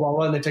info, blah,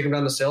 blah, and they take them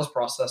down the sales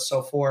process.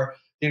 So for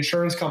the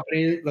insurance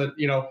company,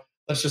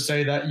 let's just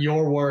say that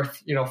you're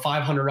worth,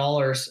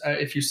 $500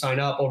 if you sign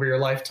up over your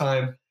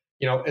lifetime.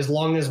 As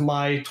long as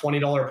my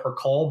 $20 per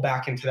call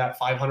back into that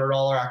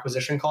 $500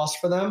 acquisition cost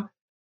for them,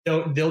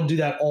 they'll do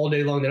that all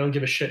day long. They don't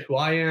give a shit who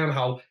I am,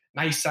 how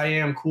nice I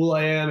am, cool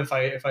I am. If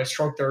I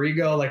stroke their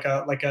ego like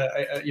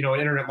an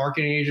internet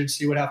marketing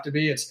agency would have to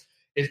be,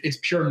 it's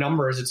pure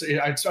numbers.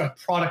 It's a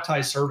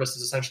productized service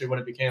is essentially what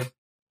it became.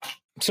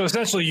 So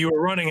essentially, you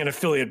were running an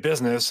affiliate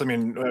business. I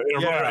mean,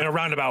 in a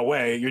roundabout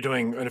way, you're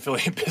doing an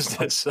affiliate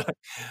business.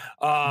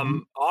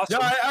 Awesome. No,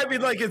 I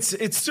mean, like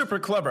it's super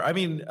clever. I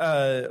mean,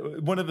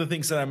 one of the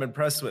things that I'm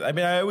impressed with. I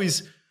mean,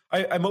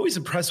 I'm always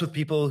impressed with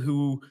people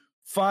who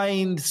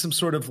find some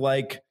sort of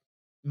like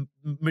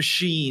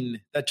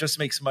machine that just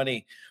makes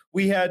money.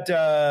 We had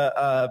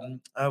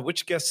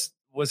which guest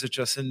was it,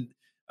 Justin?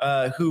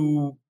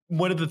 Who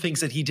one of the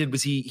things that he did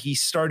was he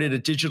started a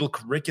digital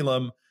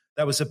curriculum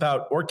that was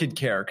about orchid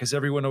care because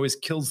everyone always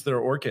kills their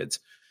orchids.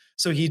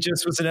 So he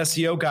just was an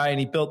SEO guy and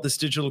he built this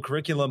digital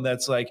curriculum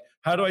that's like,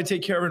 how do I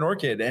take care of an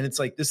orchid? And it's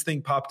like this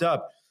thing popped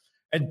up.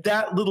 And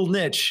that little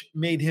niche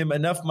made him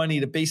enough money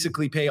to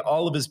basically pay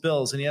all of his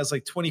bills. And he has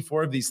like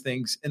 24 of these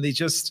things. And they're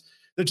just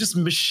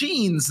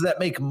machines that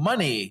make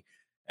money.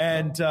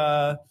 And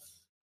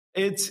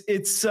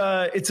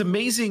it's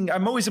amazing.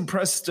 I'm always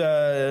impressed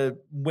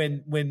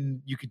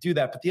when you could do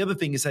that. But the other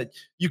thing is that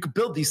you could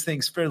build these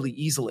things fairly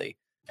easily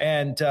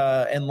and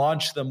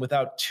launch them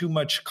without too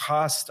much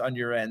cost on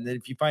your end. And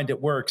if you find it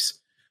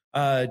works,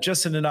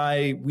 Justin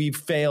and we've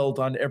failed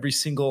on every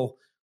single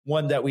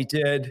one that we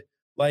did.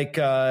 Like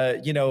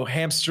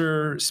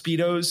hamster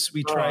Speedos.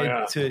 We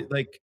tried to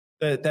like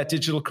that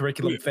digital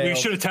curriculum failed. We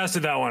should have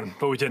tested that one,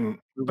 but we didn't.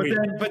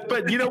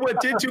 But you know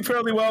what did do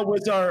fairly well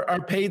was our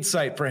paid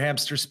site for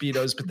hamster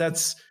Speedos.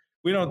 But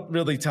we don't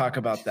really talk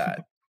about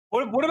that.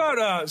 What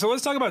about so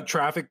let's talk about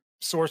traffic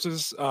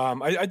sources.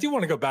 I do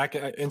want to go back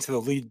into the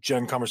lead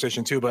gen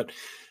conversation too, but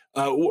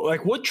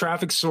like what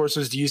traffic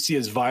sources do you see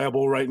as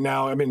viable right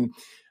now? I mean,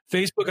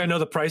 Facebook, I know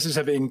the prices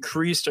have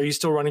increased. Are you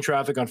still running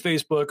traffic on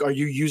Facebook? Are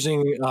you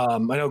using, I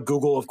know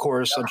Google, of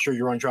course, I'm sure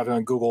you're running traffic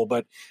on Google,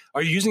 but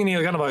are you using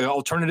any kind of like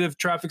alternative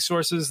traffic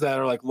sources that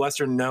are like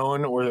lesser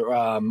known or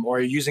are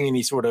you using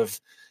any sort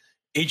of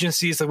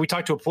agencies? Like we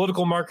talked to a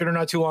political marketer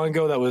not too long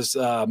ago that was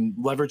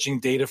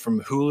leveraging data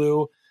from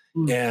Hulu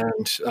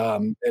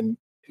and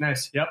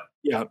nice. Yep.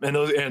 Yeah.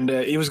 And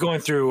he was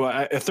going through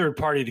a third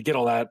party to get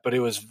all that, but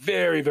it was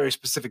very, very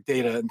specific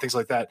data and things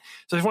like that.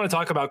 So I just want to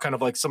talk about kind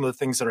of like some of the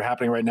things that are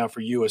happening right now for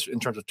you in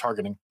terms of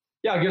targeting.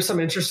 Yeah, I'll give some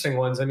interesting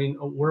ones. I mean,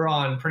 we're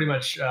on pretty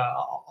much,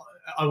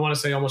 I want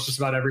to say almost just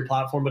about every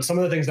platform, but some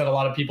of the things that a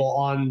lot of people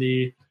on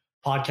the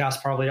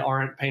podcast probably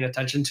aren't paying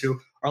attention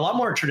to are a lot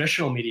more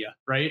traditional media,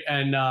 right?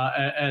 And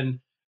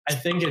I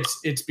think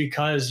it's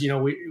because,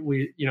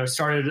 we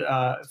started,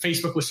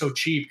 Facebook was so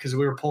cheap because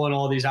we were pulling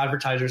all these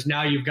advertisers.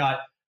 Now you've got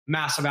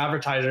massive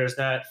advertisers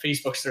that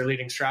Facebook's their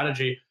leading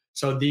strategy.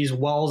 So these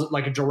wells,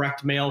 like a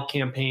direct mail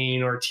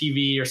campaign or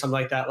TV or something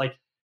like that, like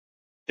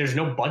there's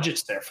no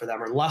budgets there for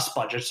them, or less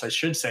budgets, I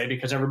should say,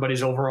 because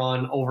everybody's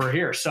over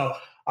here. So,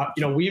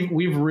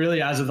 we've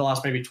really, as of the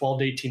last maybe 12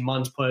 to 18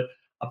 months, put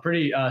a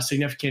pretty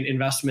significant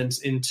investments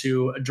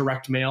into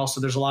direct mail. So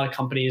there's a lot of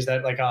companies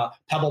that like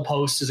Pebble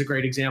Post is a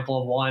great example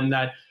of one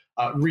that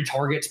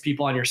retargets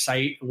people on your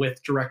site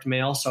with direct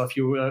mail. So if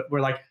you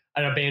were like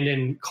an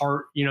abandoned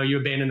cart, you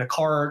abandon the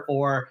cart,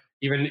 or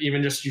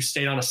even just you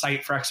stayed on a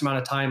site for X amount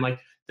of time, like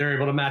they're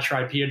able to match your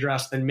IP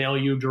address, then mail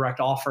you direct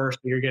offers.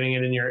 So you're getting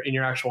it in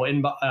your actual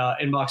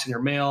inbox in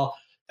your mail.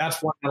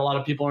 That's one that a lot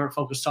of people aren't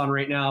focused on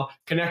right now.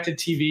 Connected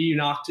TV,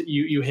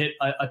 you hit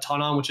a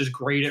ton on, which is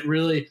great. It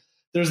really,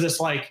 there's this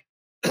like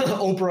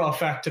Oprah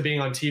effect to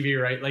being on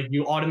TV, right? Like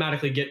you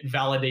automatically get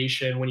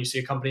validation when you see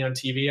a company on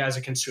TV as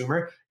a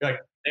consumer. You're like,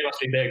 they must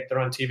be big, they're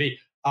on TV.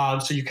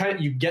 So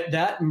you get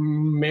that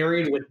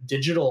married with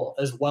digital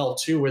as well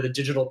too, where the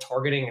digital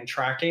targeting and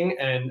tracking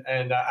and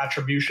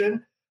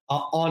attribution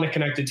on a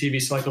connected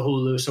TV, so like a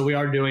Hulu. So we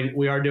are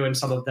doing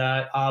some of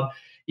that.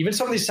 Even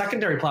some of these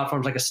secondary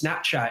platforms like a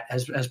Snapchat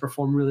has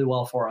performed really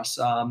well for us.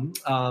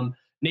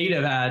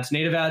 Native ads,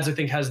 I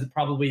think has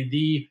probably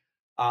the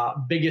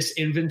biggest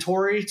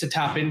inventory to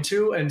tap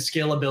into and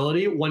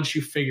scalability once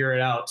you figure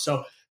it out.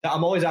 So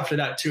I'm always after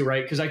that too,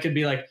 right? Because I could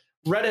be like,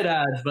 Reddit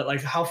ads, but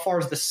like how far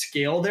is the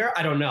scale there?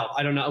 I don't know.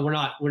 We're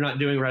not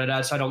doing Reddit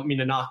ads, so I don't mean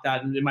to knock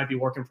that. And it might be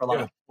working for a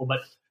lot of people,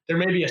 but there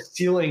may be a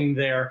ceiling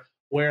there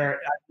where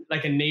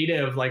like a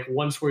native, like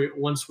once we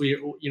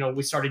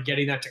we started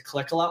getting that to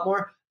click a lot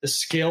more, the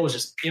scale was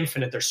just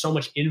infinite. There's so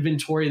much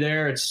inventory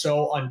there. It's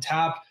so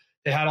untapped.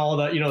 They had all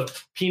the,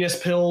 penis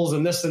pills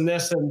and this, and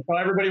so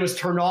everybody was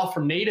turned off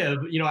from native,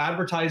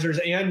 advertisers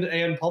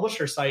and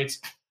publisher sites.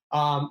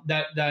 I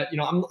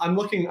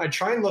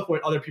try and look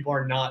what other people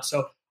are not.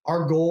 So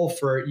our goal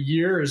for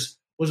years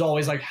was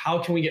always like, how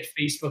can we get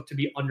Facebook to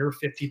be under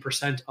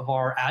 50% of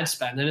our ad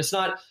spend? And it's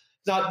not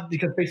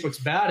because Facebook's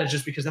bad. It's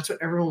just because that's what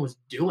everyone was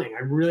doing.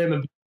 I really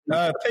am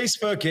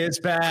Facebook is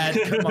bad.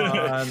 Come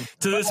on.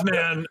 To this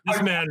man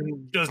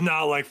does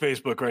not like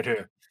Facebook right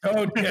here.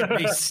 Don't get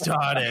me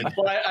started.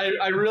 Well,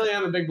 I really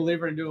am a big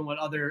believer in doing what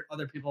other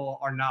people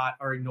are not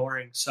or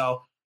ignoring.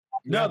 So,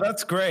 no,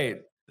 that's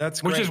great.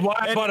 That's great. Which is why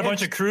I bought a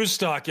bunch of cruise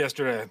stock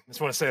yesterday. I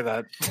just want to say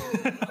that.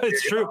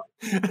 It's true.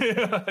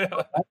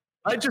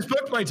 I just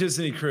booked my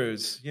Disney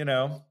cruise,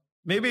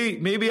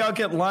 Maybe I'll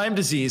get Lyme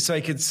disease so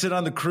I could sit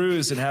on the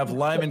cruise and have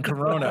Lyme and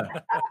Corona.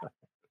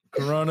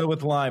 Corona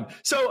with Lyme.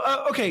 So,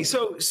 okay.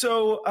 So is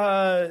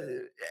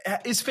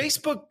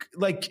Facebook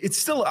it's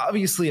still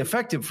obviously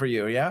effective for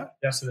you? Yeah.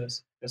 Yes, it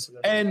is.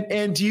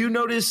 And do you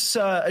notice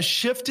a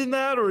shift in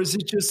that, or is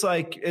it just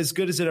like as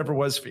good as it ever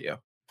was for you?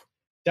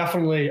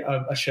 Definitely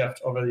a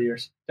shift over the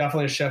years.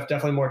 Definitely a shift.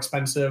 Definitely more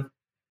expensive.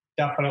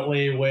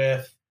 Definitely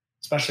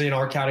especially in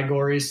our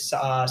categories,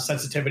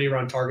 sensitivity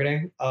around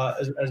targeting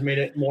has made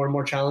it more and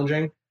more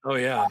challenging. Oh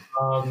yeah.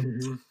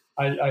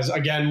 As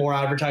again, more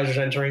advertisers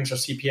entering, so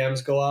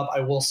CPMs go up.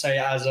 I will say,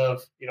 as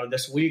of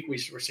this week, we're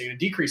seeing a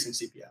decrease in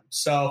CPM.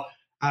 So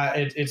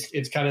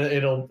it's kind of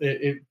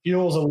it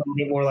feels a little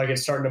bit more like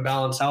it's starting to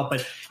balance out.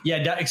 But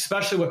yeah,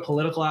 especially with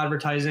political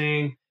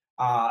advertising,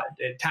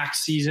 tax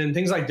season,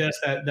 things like this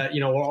that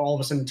all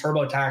of a sudden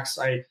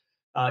TurboTax.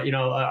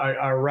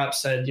 Our rep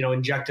said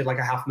injected like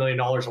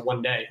 $500,000 in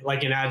one day,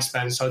 like in ad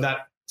spend. So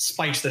that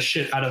spikes the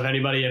shit out of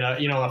anybody in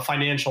a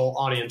financial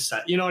audience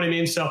set. You know what I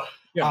mean? So.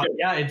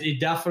 It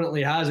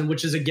definitely has, and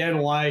which is again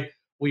why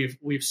we've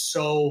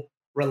so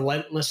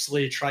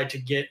relentlessly tried to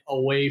get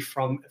away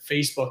from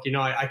Facebook.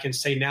 I can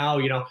say now,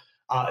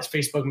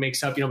 Facebook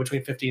makes up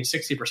between 50 and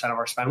 60% of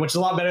our spend, which is a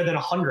lot better than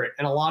 100.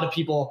 And a lot of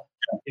people,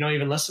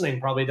 even listening,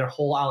 probably their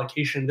whole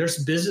allocation.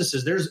 There's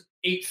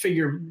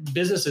 8-figure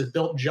businesses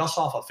built just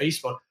off of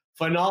Facebook.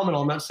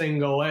 Phenomenal. I'm not saying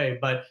go away,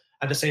 but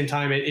at the same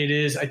time, I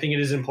think it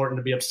is important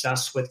to be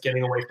obsessed with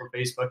getting away from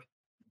Facebook.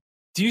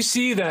 Do you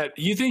see that?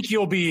 You think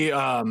you'll be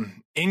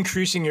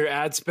increasing your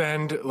ad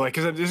spend?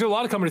 Because there's a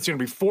lot of companies going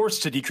to be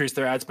forced to decrease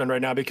their ad spend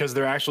right now because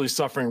they're actually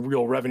suffering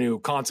real revenue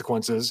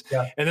consequences.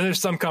 Yeah. And then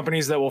there's some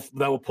companies that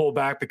will pull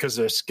back because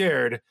they're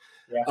scared.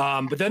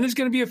 Yeah. But then there's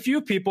going to be a few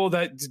people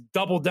that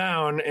double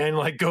down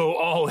and go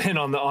all in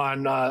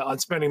on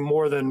spending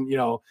more than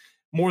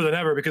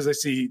ever because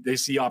they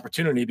see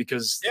opportunity.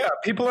 Because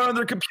people are on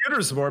their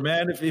computers more,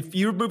 man. If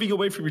you're moving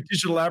away from your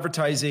digital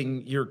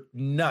advertising, you're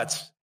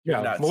nuts.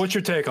 Yeah. Well, what's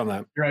your take on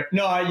that? Right.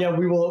 No,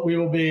 we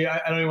will be, I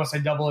don't even want to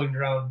say doubling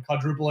down,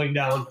 quadrupling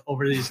down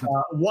over these.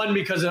 One,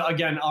 because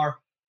again,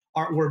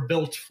 we're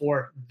built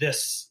for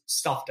this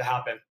stuff to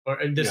happen.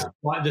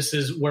 This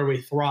is where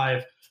we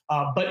thrive.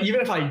 But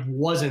even if I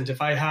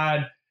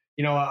had,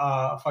 a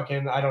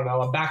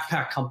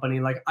backpack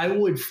company, I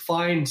would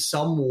find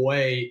some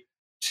way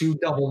to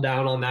double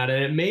down on that.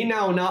 And it may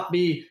now not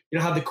be,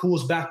 have the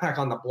coolest backpack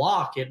on the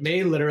block. It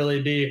may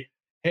literally be,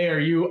 hey,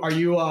 are you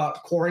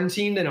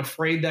quarantined and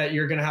afraid that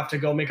you're going to have to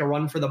go make a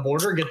run for the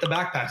border? Get the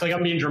backpacks.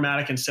 I'm being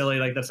dramatic and silly.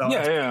 That's how.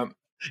 Yeah.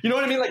 You know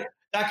what I mean?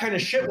 That kind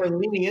of shit. We're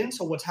leaning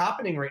into what's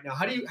happening right now.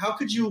 How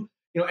could you,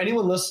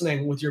 anyone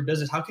listening with your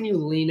business, how can you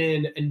lean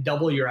in and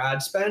double your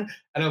ad spend?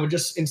 And I would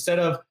just, instead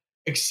of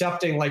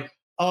accepting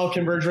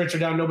conversion rates are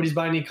down, nobody's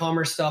buying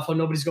e-commerce stuff,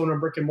 nobody's going to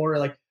brick and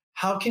mortar.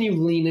 How can you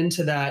lean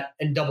into that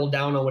and double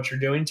down on what you're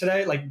doing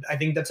today? I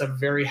think that's a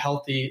very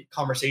healthy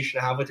conversation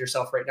to have with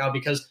yourself right now,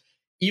 because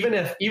even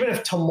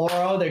if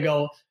tomorrow they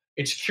go,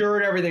 it's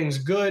cured, everything's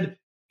good,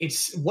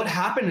 it's what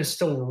happened is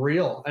still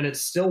real, and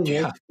it's still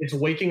it's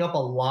waking up a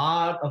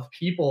lot of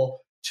people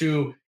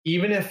to,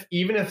 even if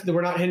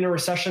we're not hitting a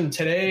recession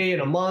today, in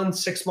a month,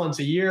 6 months,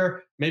 a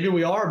year, maybe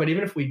we are, but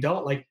even if we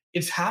don't,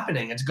 it's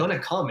happening, it's gonna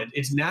come,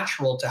 it's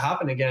natural to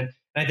happen again.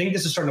 And I think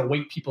this is starting to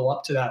wake people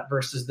up to that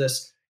versus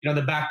this, the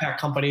backpack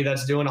company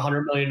that's doing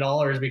 $100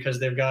 million because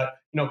they've got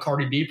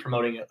Cardi B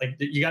promoting it.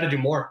 You got to do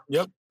more.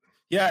 Yep.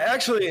 Yeah,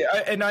 actually,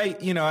 I've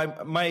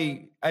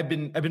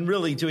been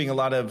really doing a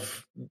lot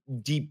of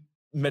deep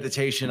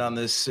meditation on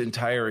this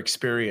entire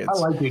experience.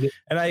 I like you,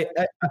 and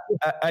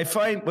I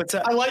find what's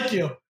that? I like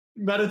you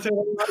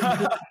meditating.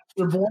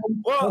 You're born.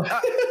 Well,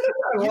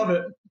 I love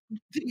it.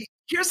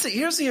 Here's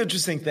the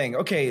interesting thing.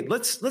 Okay,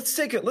 let's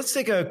take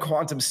a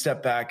quantum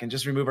step back and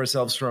just remove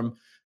ourselves from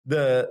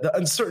the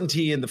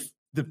uncertainty and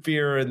the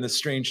fear and the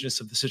strangeness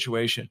of the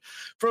situation.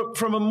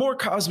 From a more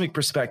cosmic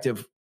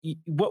perspective,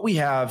 what we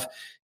have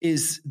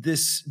is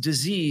this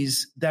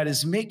disease that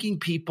is making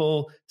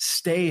people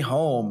stay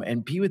home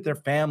and be with their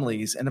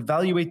families and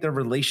evaluate their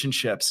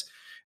relationships.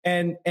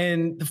 And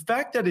the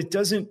fact that it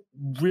doesn't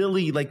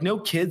really, like, no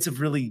kids have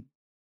really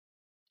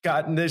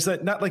gotten, there's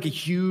not like a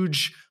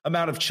huge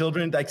amount of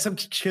children, like some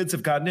kids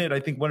have gotten it. I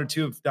think 1 or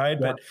 2 have died,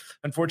 but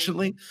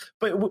unfortunately,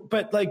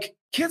 but like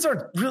kids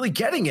aren't really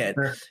getting it.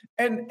 Sure.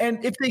 And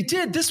if they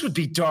did, this would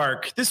be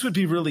dark. This would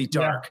be really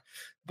dark.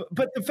 Yeah.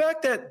 But the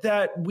fact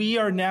that we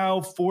are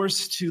now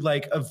forced to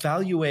like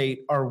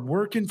evaluate our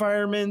work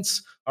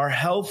environments, our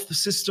health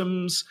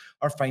systems,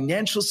 our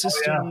financial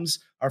systems,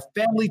 our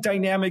family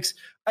dynamics,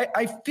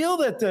 I feel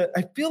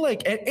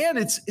like, and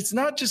it's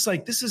not just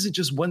like, this isn't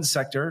just one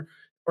sector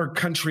or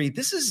country.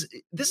 This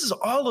is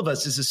all of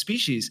us as a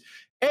species.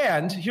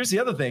 And here's the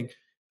other thing,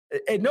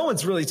 and no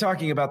one's really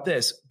talking about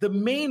this. The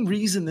main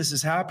reason this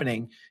is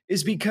happening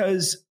is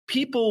because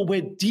people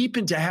went deep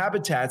into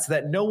habitats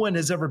that no one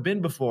has ever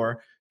been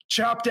before,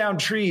 chopped down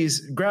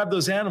trees, grabbed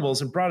those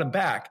animals and brought them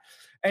back.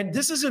 And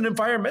this is an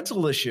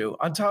environmental issue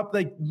on top,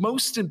 like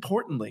most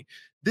importantly,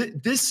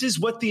 this is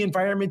what the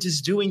environment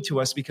is doing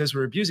to us because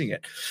we're abusing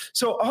it.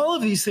 So all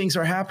of these things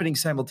are happening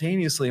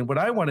simultaneously. And what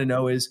I want to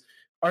know is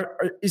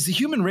the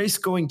human race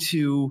going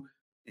to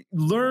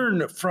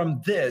learn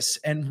from this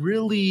and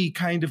really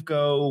kind of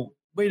go,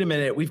 wait a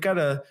minute, we've got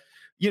to,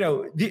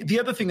 the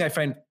other thing I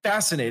find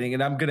fascinating,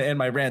 and I'm going to end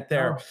my rant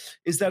there,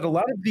 is that a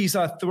lot of these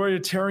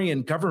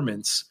authoritarian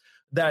governments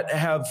that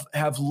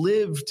have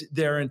lived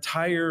their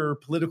entire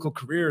political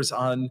careers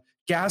on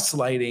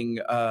gaslighting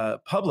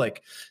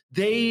public,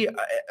 they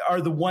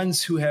are the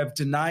ones who have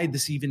denied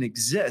this even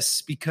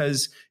exists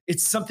because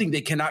it's something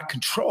they cannot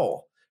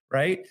control,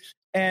 right?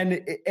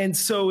 And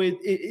so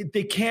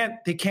they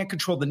can't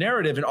control the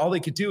narrative, and all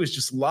they could do is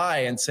just lie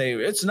and say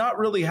it's not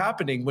really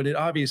happening when it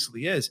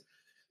obviously is.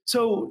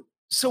 So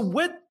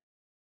what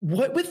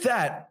with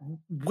that?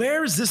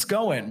 Where is this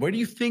going? What do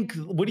you think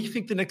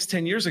the next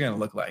 10 years are going to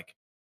look like?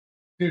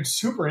 Dude,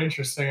 super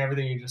interesting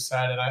everything you just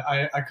said, and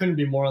I couldn't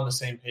be more on the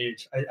same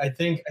page. I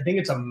think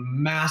it's a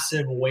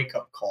massive wake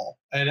up call,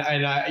 and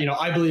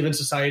I believe in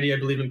society, I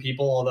believe in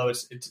people, although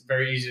it's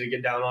very easy to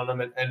get down on them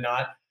and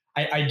not.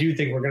 I do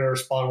think we're going to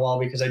respond well,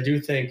 because I do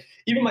think,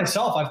 even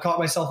myself, I've caught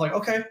myself like,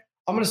 okay,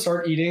 I'm going to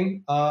start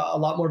eating a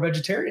lot more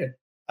vegetarian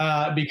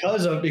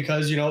because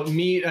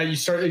meat. You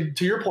start,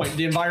 to your point,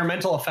 the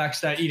environmental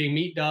effects that eating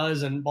meat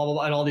does, and blah blah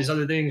blah, and all these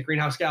other things,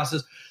 greenhouse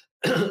gases.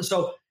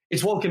 So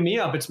it's woken me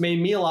up. It's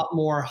made me a lot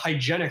more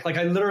hygienic. Like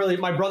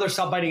my brother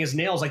stopped biting his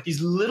nails. Like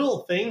these little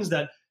things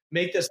that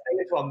make this thing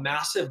into a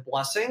massive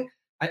blessing.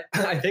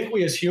 I think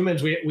we as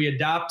humans, we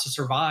adapt to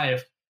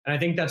survive. And I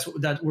think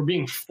that we're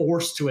being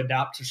forced to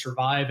adapt to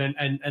survive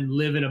and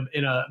live in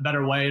a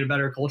better way, in a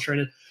better culture.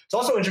 And it's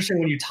also interesting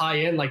when you tie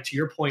in, like, to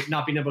your point,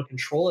 not being able to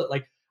control it.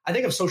 Like, I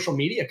think of social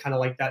media kind of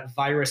like that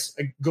virus,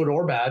 good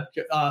or bad,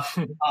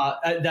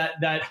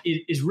 that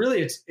is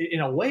really, it's in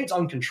a way, it's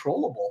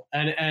uncontrollable.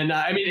 And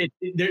I mean,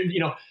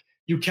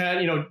 you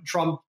can,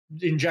 Trump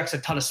injects a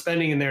ton of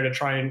spending in there to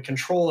try and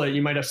control it.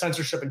 You might have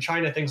censorship in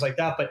China, things like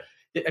that. But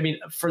I mean,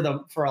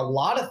 for a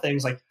lot of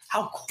things, like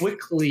how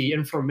quickly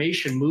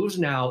information moves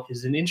now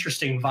is an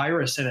interesting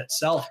virus in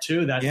itself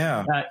too. That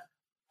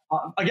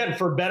again,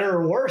 for better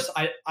or worse,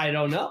 I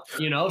don't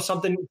know.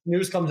 Something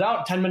news comes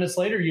out 10 minutes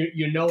later,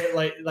 you know it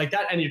like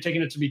that, and you're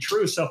taking it to be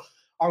true. So,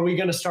 are we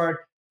going to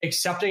start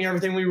accepting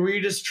everything we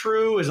read as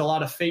true? Is a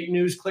lot of fake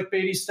news,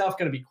 clickbaity stuff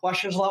going to be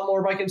questioned a lot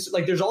more by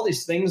like? There's all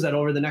these things that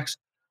over the next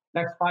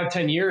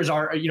 5-10 years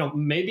are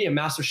maybe a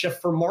massive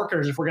shift for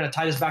marketers. If we're going to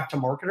tie this back to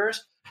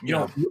marketers.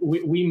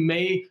 We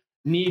may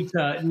need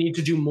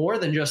to do more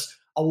than just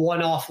a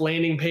one-off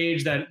landing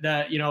page that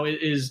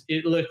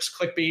it looks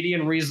clickbaity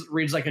and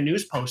reads like a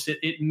news post.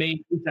 It may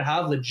need to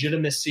have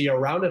legitimacy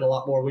around it a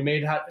lot more. We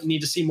may need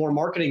to see more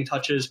marketing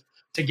touches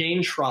to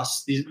gain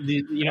trust.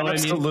 Absolutely,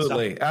 what I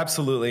mean?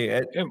 Absolutely.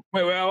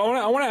 Wait, I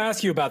want to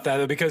ask you about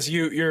that, because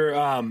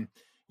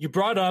you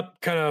brought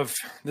up kind of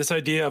this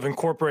idea of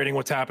incorporating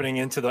what's happening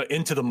into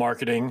the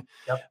marketing.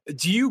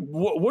 Yep.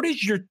 What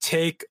is your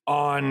take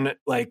on,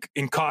 like,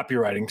 in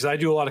copywriting? Because I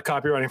do a lot of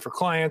copywriting for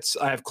clients.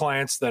 I have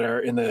clients that are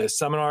in the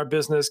seminar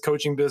business,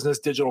 coaching business,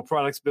 digital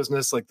products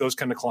business, like those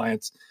kind of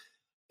clients.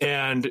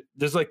 And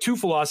there's like two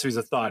philosophies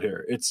of thought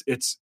here.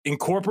 It's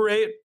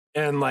incorporate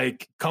and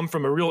like come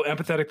from a real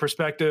empathetic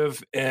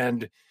perspective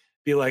and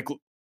be like,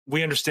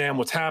 we understand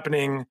what's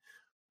happening,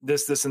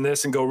 this, and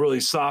this, and go really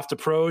soft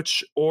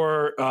approach,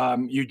 or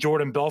you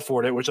Jordan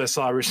Belfort it, which I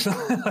saw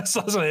recently. I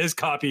saw some of his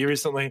copy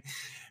recently,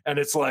 and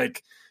it's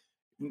like,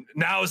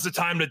 now is the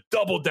time to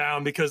double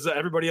down because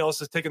everybody else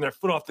is taking their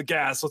foot off the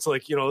gas. Let's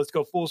let's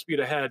go full speed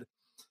ahead.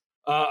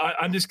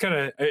 I'm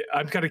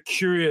kind of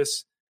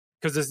curious,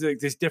 because there's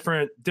these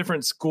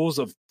different schools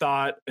of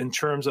thought in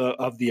terms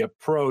of the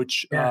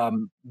approach. Yeah.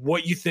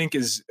 What you think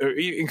is,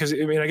 because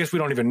I mean, I guess we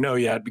don't even know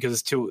yet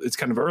because it's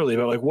kind of early.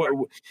 But like, what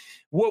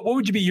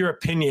would be your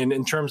opinion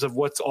in terms of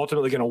what's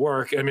ultimately going to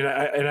work? I mean,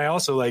 I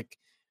also like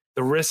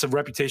the risks of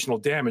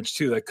reputational damage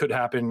too that could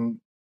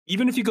happen,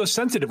 even if you go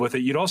sensitive with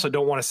it, you'd also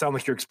don't want to sound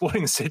like you're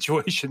exploiting the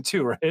situation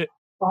too, right?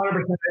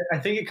 100%. I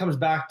think it comes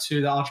back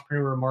to the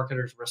entrepreneur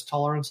marketer's risk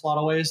tolerance a lot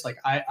of ways. Like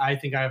I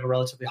think I have a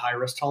relatively high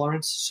risk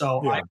tolerance.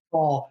 So I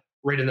fall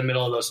right in the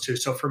middle of those two.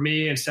 So for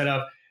me, instead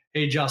of,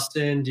 hey,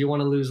 Justin, do you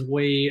want to lose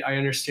weight? I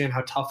understand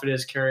how tough it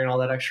is carrying all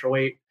that extra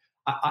weight.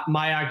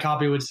 My ad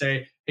copy would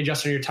say, hey,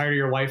 Justin, you're tired of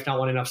your wife not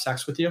wanting enough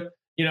sex with you?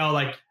 You know,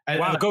 like,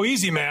 wow, go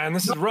easy, man.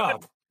 This is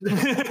rough.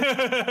 But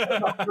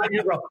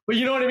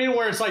you know what I mean?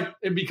 Where it's like,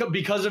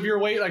 because of your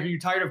weight, like, are you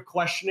tired of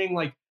questioning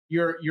like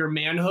your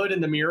manhood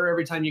in the mirror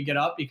every time you get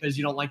up because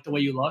you don't like the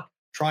way you look?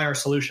 Try our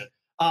solution.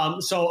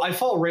 So I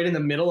fall right in the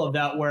middle of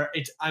that, where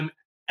I'm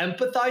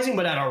empathizing,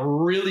 but at a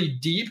really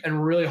deep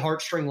and really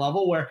heartstring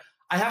level, where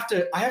I have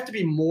to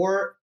be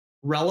more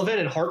relevant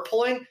and heart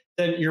pulling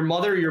than your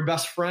mother, your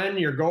best friend,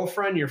 your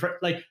girlfriend, your friend,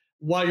 like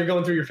while you're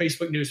going through your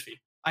Facebook newsfeed.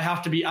 I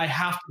have to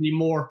be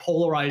more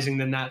polarizing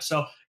than that.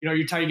 So, you know,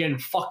 you're tired of getting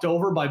fucked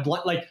over by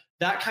blood, like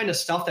that kind of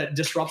stuff that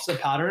disrupts the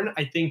pattern,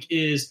 I think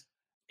is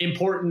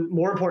more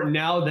important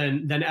now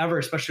than ever,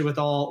 especially with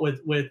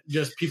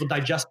just people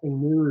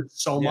digesting news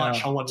so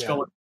much on what's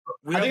going on.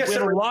 We have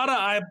a lot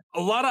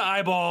of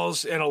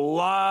eyeballs and a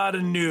lot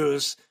of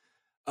news.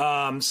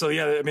 So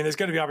yeah, I mean, there's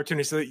going to be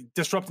opportunities. So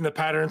disrupting the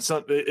pattern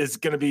is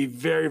going to be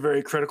very,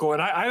 very critical.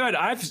 And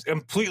I've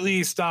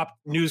completely stopped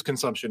news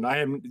consumption. I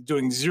am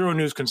doing zero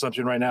news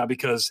consumption right now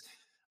because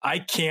I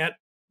can't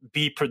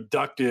be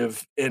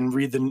productive and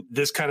read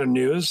this kind of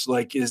news.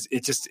 Like, I'll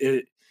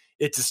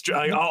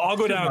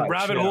go down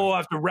rabbit hole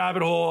after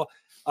rabbit hole.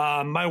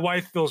 My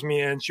wife fills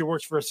me in. She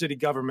works for a city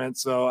government,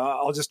 so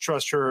I'll just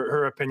trust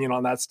her opinion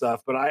on that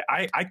stuff. But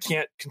I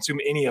can't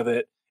consume any of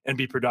it and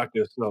be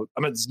productive. So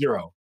I'm at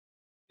zero.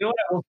 You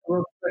know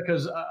what?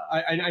 Because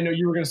I know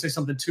you were going to say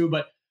something too,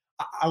 but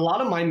a lot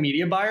of my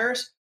media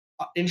buyers,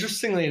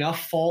 interestingly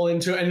enough, fall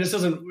into, and this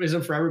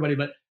isn't for everybody,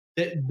 but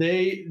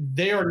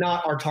they are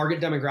not our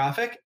target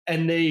demographic,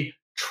 and they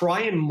try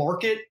and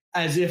market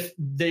as if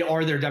they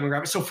are their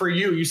demographic. So for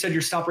you said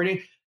you're stop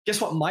reading. Guess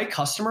what? My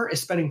customer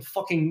is spending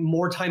fucking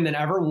more time than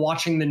ever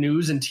watching the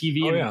news and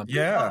TV. Oh,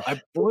 yeah.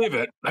 I believe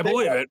it.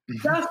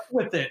 Obsessed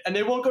with it, and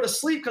they won't go to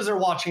sleep because they're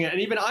watching it.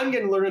 And even I'm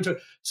getting lured into it.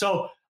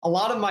 So a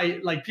lot of my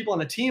like people on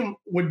the team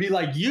would be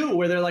like you,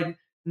 where they're like,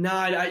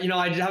 nah,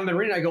 I haven't been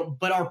reading. I go,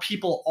 but our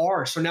people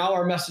are. So now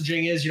our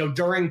messaging is,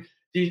 during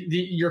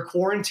your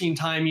quarantine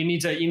time, you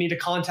need to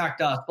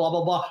contact us, blah,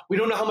 blah, blah. We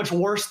don't know how much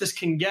worse this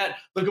can get.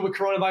 Look at what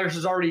coronavirus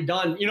has already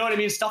done. You know what I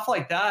mean? Stuff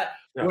like that,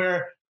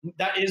 where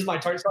that is my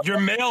target. Your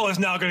mail is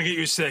now going to get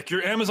you sick.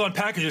 Your Amazon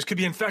packages could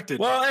be infected.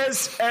 Well,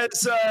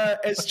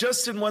 as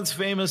Justin once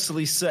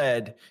famously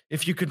said,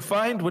 if you can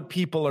find what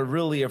people are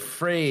really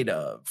afraid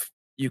of,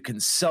 you can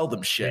sell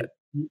them shit.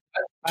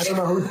 I don't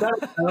know who said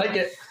it. I like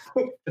it.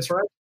 That's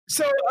right.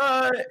 So,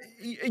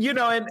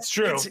 and it's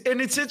true.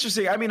 It's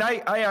interesting. I mean,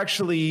 I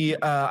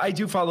actually, I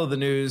do follow the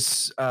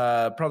news,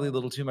 probably a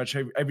little too much.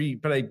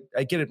 But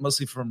I get it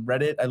mostly from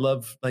Reddit. I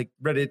love, like,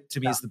 Reddit to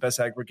me is the best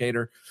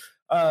aggregator.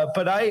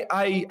 But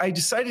I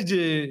decided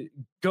to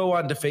go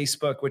onto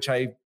Facebook, which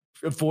I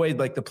avoid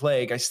like the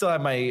plague. I still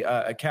have my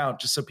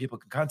account just so people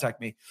can contact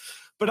me.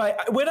 But I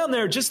went on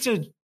there just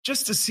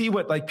to see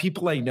what like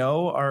people I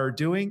know are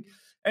doing.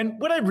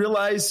 And what I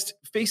realized,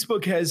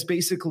 Facebook has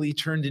basically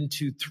turned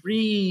into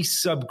 3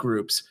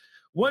 subgroups.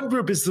 One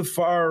group is the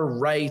far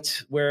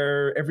right,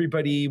 where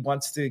everybody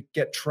wants to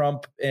get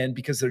Trump and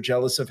because they're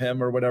jealous of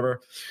him or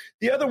whatever.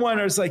 The other one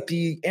is like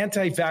the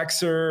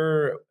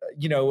anti-vaxxer,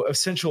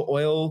 essential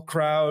oil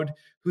crowd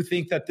who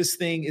think that this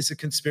thing is a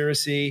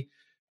conspiracy.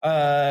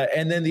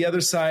 And then the other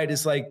side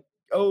is like,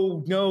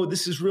 oh, no,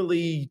 this is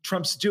really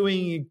Trump's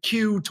doing.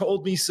 Q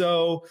told me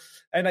so.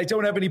 And I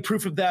don't have any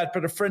proof of that,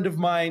 but a friend of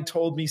mine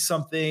told me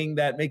something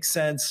that makes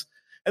sense.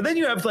 And then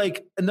you have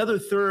like another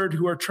third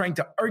who are trying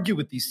to argue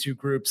with these two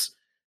groups.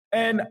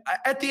 And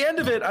at the end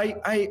of it,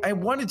 I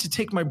wanted to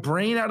take my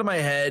brain out of my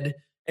head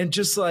and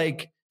just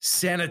like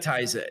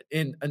sanitize it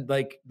and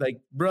like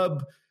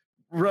rub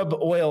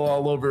oil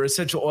all over,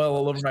 essential oil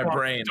all over my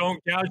brain.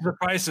 Don't gouge the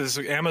prices.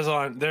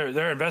 Amazon,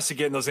 they're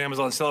investigating those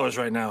Amazon sellers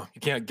right now.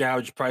 You can't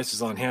gouge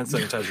prices on hand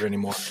sanitizer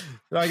anymore.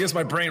 I guess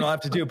my brain will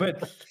have to do.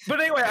 But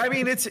anyway, I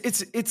mean,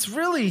 it's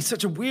really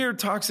such a weird,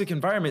 toxic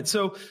environment.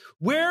 So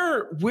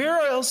where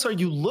else are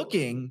you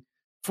looking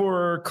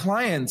for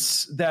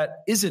clients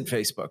that isn't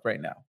Facebook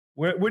right now?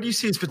 Where do you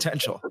see its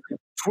potential?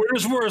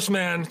 Twitter's worse,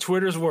 man.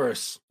 Twitter's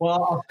worse.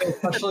 Well,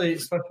 especially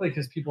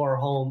because people are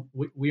home,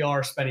 we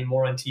are spending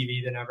more on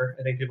TV than ever.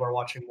 I think people are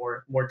watching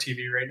more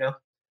TV right now.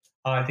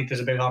 I think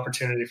there's a big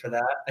opportunity for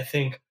that. I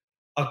think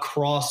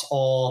across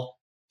all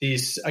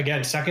these,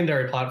 again,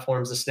 secondary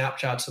platforms, the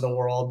Snapchats of the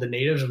world, the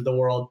natives of the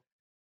world,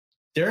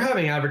 they're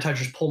having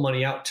advertisers pull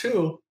money out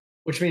too,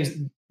 which means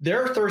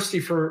they're thirsty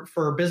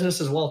for business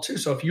as well too.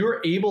 So if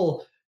you're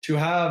able to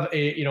have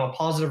a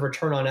positive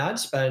return on ad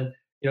spend,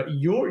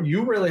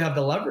 you really have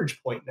the leverage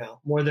point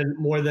now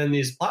more than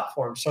these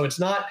platforms. So it's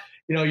not,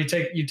 you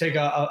take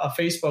a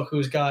Facebook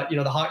who's got,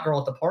 the hot girl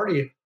at the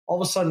party,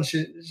 all of a sudden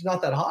she's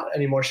not that hot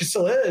anymore. She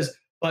still is,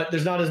 but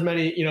there's not as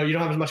many, you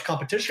don't have as much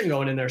competition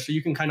going in there. So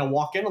you can kind of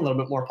walk in a little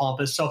bit more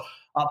pompous. So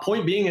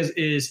point being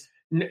is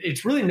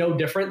it's really no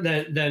different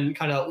than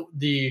kind of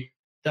the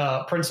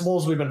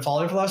principles we've been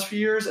following for the last few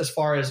years as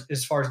far as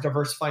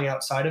diversifying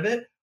outside of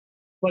it.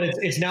 But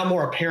it's now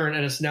more apparent,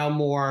 and it's now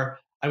more,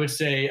 I would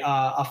say,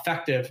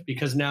 effective,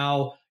 because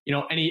now,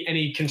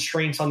 any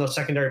constraints on those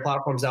secondary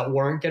platforms that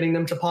weren't getting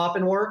them to pop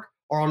and work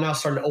are all now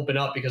starting to open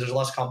up because there's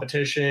less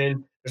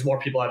competition. There's more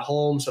people at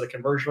home, so the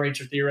conversion rates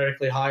are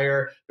theoretically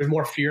higher. There's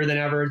more fear than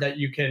ever that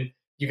you can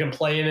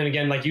play in. And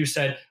again, like you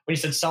said, when you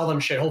said sell them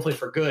shit, hopefully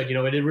for good,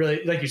 it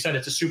really, like you said,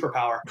 it's a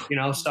superpower,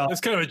 so.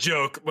 That's kind of a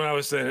joke when I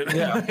was saying it.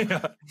 Yeah.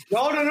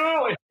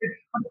 No.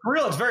 It's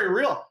real. It's very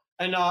real.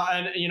 And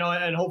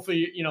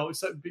hopefully,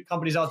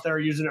 companies out there are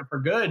using it for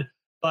good.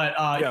 But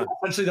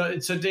essentially,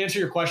 to answer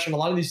your question, a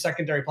lot of these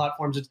secondary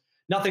platforms,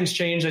 nothing's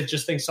changed. I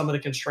just think some of the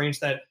constraints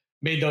that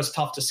made those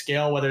tough to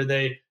scale, whether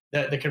the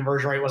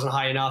conversion rate wasn't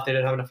high enough, they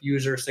didn't have enough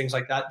users, things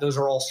like that, those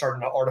are all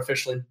starting to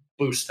artificially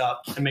boost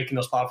up and making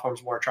those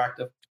platforms more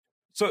attractive.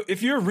 So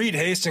if you're Reed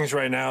Hastings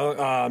right now,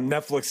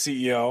 Netflix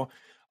CEO,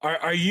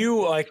 are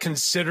you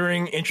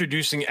considering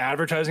introducing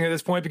advertising at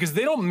this point? Because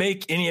they don't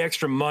make any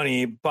extra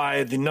money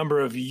by the number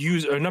of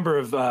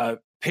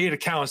paid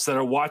accounts that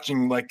are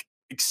watching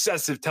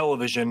excessive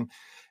television,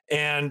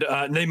 and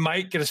they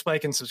might get a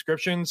spike in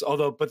subscriptions.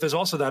 But there's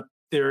also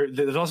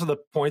there's also the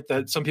point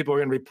that some people are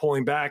going to be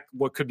pulling back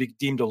what could be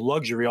deemed a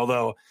luxury.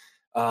 Although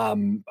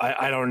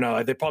I don't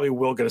know, they probably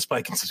will get a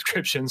spike in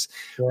subscriptions.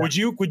 Yeah. Would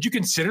you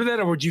consider that,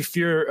 or would you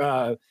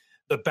fear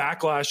the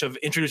backlash of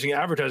introducing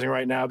advertising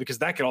right now, because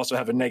that could also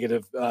have a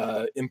negative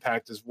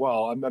impact as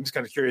well? I'm just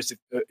kind of curious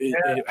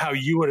how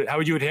you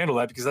would handle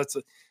that,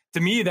 because to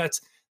me there's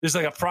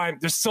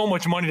there's so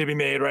much money to be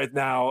made right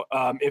now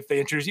if they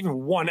introduce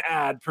even one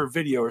ad per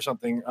video or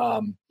something.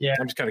 I'm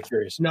just kind of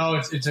curious.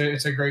 No,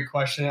 it's a great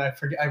question.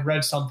 I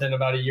read something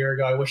about a year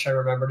ago. I wish I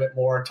remembered it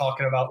more,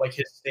 talking about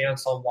his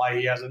stance on why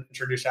he hasn't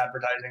introduced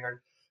advertising,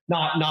 or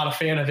not a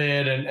fan of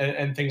it,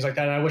 and things like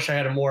that. And I wish I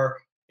had a more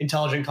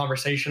intelligent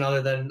conversation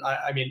other than,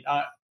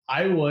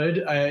 I would,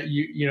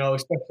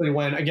 especially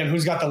when, again,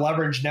 who's got the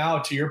leverage now,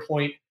 to your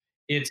point.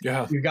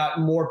 You've got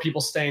more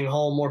people staying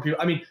home, more people.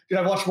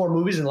 I've watched more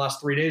movies in the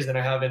last 3 days than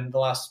I have in the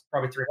last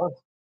probably 3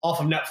 months off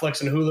of Netflix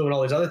and Hulu and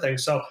all these other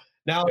things. So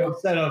now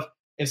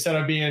instead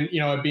of being,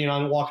 being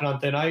on walking on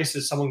thin ice,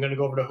 is someone going to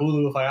go over to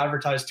Hulu if I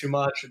advertise too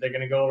much? Are they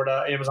going to go over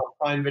to Amazon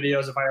Prime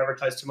Videos if I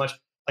advertise too much?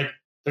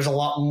 There's a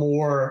lot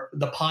more.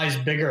 The pie's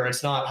bigger.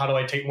 It's not, how do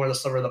I take more of the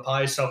sliver of the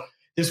pie? So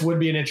this would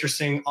be an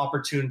interesting,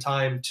 opportune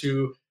time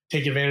to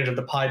take advantage of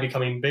the pie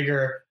becoming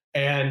bigger.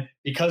 And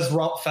because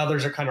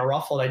feathers are kind of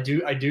ruffled, I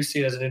do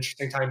see it as an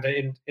interesting time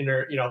to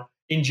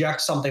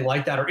inject something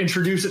like that, or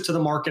introduce it to the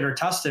market, or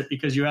test it,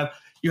 because you have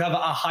a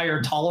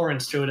higher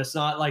tolerance to it. It's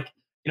not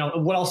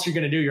what else are you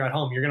going to do? You're at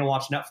home. You're going to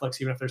watch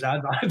Netflix even if there's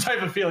ads on it,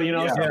 type of feel. You're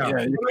kind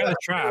of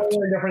trapped.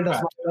 Different.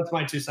 That's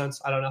my 2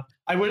 cents. I don't know.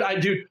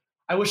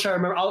 I wish I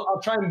remember. I'll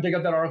try and dig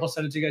up that article,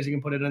 send it to you guys. You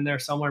can put it in there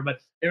somewhere. But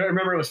I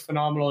remember it was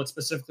phenomenal. It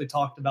specifically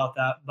talked about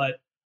that, but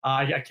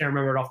I can't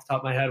remember it off the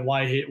top of my head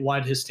why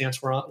his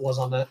stance was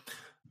on that.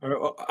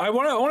 I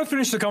want to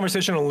finish the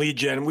conversation on lead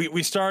gen. We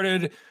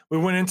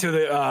went into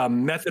the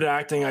method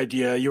acting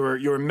idea. You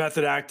were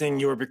method acting.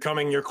 You were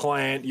becoming your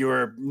client. You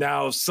are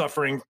now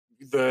suffering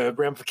the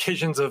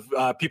ramifications of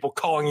people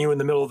calling you in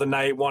the middle of the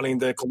night wanting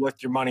to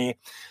collect your money.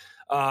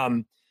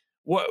 Can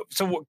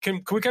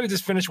we kind of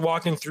just finish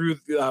walking through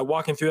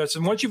that? So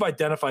once you've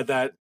identified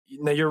that,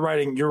 now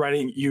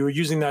you're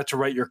using that to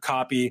write your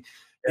copy.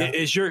 Yeah.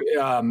 Is your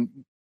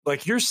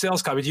your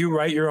sales copy, do you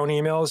write your own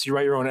emails? Do you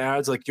write your own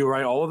ads? Do you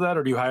write all of that,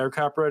 or do you hire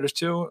copywriters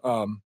too?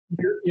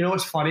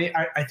 What's funny?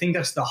 I think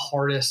that's the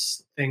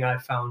hardest thing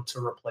I've found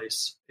to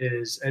replace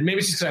and maybe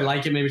it's just because I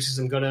like it. Maybe it's just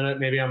I'm good at it.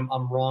 Maybe I'm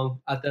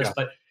wrong at this,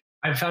 but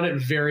I've found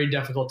it very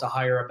difficult to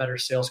hire a better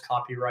sales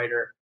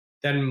copywriter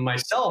than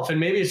myself. And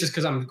maybe it's just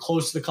because I'm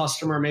close to the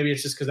customer. Maybe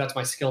it's just because that's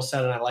my skill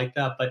set and I like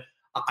that. But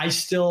I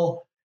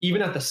still,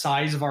 even at the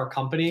size of our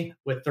company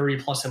with 30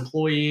 plus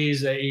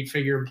employees,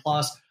 8-figure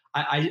plus,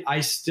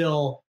 I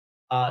still,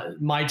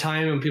 my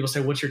time, when people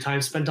say, what's your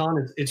time spent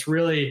on? It's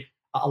really,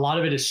 a lot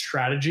of it is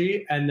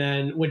strategy. And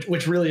then,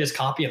 which really is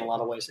copy in a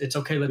lot of ways. It's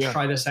okay. Let's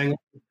try this angle.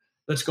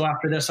 Let's go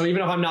after this. So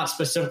even if I'm not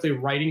specifically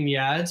writing the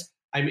ads,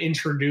 I'm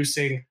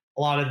introducing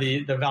a lot of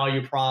the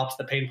value props,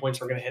 the pain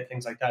points we're going to hit,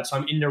 things like that. So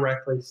I'm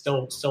indirectly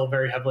still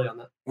very heavily on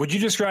that. Would you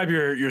describe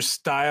your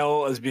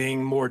style as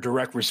being more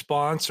direct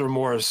response or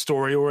more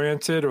story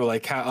oriented, or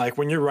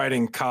when you're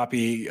writing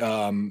copy,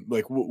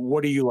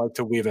 what do you like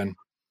to weave in?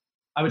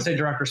 I would say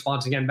direct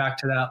response. Again, back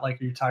to that, are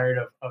you tired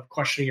of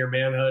questioning your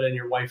manhood and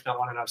your wife not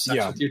wanting to have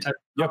sex with you?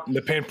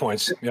 The pain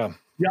points. Yeah.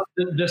 Yep.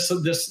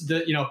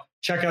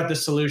 Check out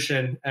this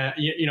solution,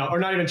 or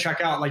not even check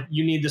out,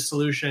 you need the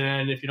solution.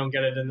 And if you don't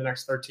get it in the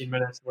next 13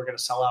 minutes, we're going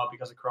to sell out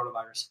because of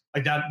coronavirus.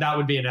 That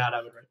would be an ad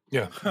I would write.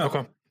 Yeah.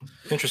 Okay.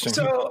 Interesting.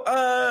 So,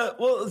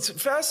 it's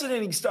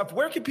fascinating stuff.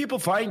 Where can people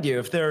find you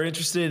if they're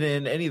interested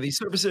in any of these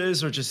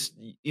services, or just,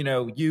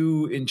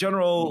 you in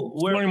general?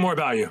 Learning more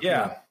about you.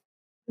 Yeah.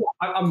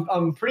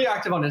 I'm pretty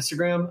active on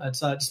Instagram. It's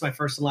just my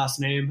first and last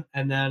name.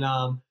 And then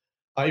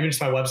even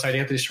just my website,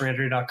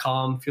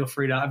 anthonysarandri.com. Feel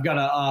free to, I've got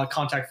a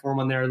contact form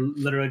on there,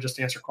 literally just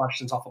answer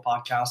questions off of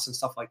podcasts and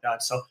stuff like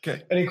that. So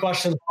any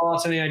questions,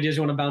 thoughts, any ideas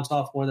you want to bounce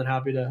off, more than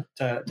happy to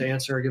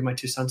answer or give my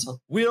 2 cents on.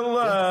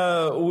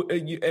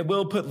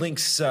 We'll put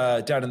links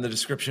down in the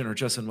description, or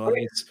Justin will.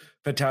 He's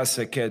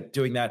fantastic at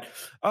doing that.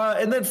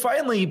 And then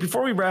finally,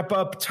 before we wrap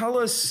up, tell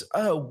us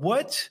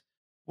what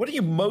are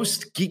you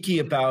most geeky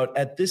about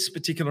at this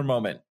particular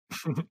moment?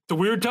 It's a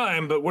weird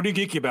time, but what are you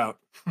geeky about?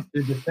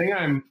 Dude, the thing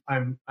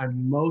I'm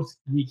most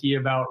geeky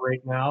about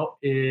right now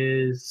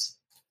is,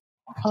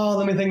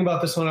 let me think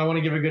about this one. I want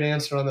to give a good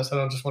answer on this. I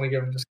don't just want to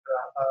give just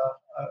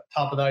a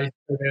top of the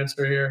iceberg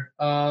answer here.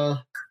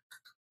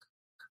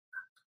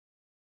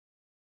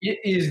 It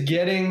is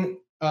getting.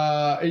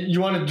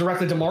 You want it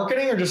directly to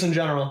marketing or just in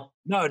general?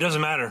 No, it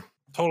doesn't matter.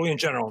 Totally in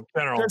general.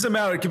 It doesn't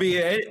matter. It could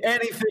be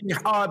anything,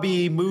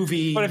 hobby,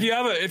 movie. But if you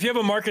have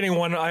a marketing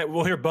one,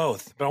 we'll hear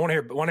both. But I want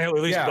to hear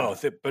at least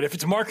both. But if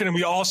it's marketing,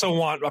 we also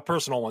want a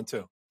personal one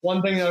too.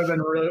 One thing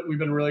that we've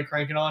been really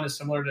cranking on is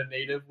similar to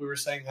native. We were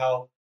saying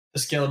how the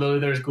scalability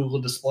there's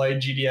Google Display.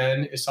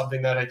 GDN is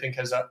something that I think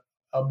has an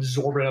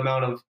absorbent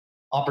amount of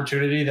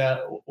opportunity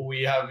that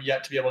we have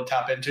yet to be able to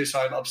tap into. So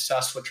I'm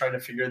obsessed with trying to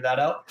figure that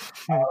out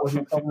with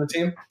the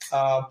team.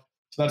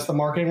 So that's the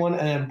marketing one.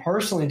 And then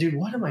personally, dude,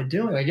 what am I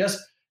doing? I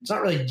guess it's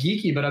not really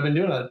geeky, but I've been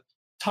doing a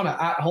ton of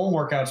at-home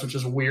workouts, which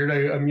is weird.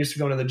 I'm used to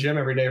going to the gym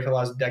every day for the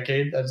last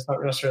decade. That's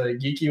not necessarily a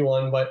geeky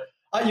one, but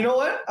you know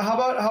what? How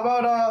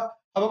about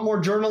more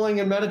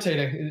journaling and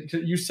meditating?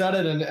 You said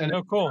it, and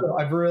oh, cool.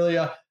 I've really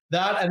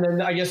that. And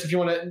then I guess if you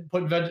want to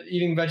put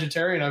eating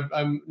vegetarian,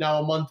 I'm now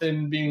a month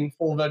in being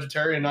full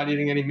vegetarian, not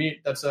eating any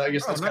meat. That's I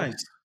guess that's nice. kind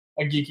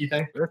of a geeky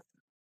thing.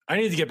 I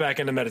need to get back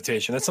into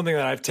meditation. That's something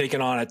that I've taken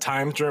on at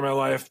times during my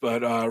life,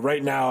 but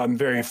right now I'm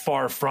very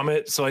far from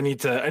it. So I need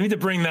to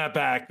bring that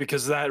back,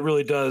 because that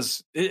really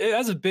does. It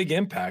has a big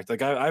impact.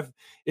 Like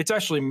it's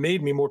actually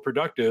made me more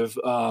productive,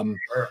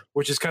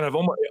 which is kind of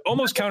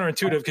almost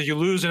counterintuitive, because you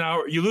lose an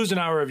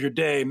hour of your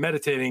day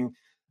meditating,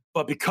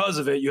 but because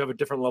of it, you have a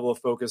different level of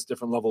focus,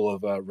 different level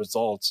of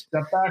results.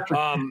 Step back,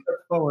 step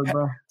forward,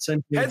 bro.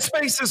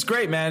 Headspace is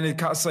great, man. It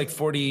costs like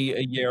 $40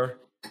 a year.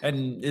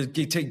 And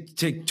you take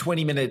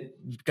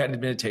 20-minute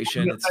guided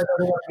meditation. It's an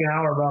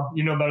hour, bro.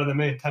 You know better than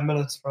me. 10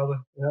 minutes, probably.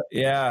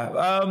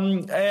 Yeah.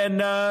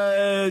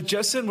 And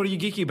Justin, what are you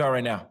geeky about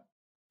right now?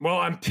 Well,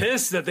 I'm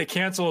pissed that they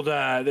canceled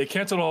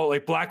all,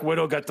 like Black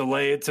Widow got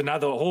delayed. So now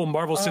the whole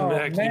Marvel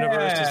Cinematic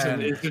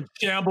Universe is in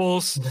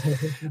shambles.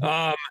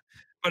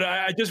 But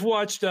I just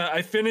watched,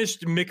 I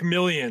finished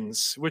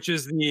McMillions, which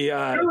is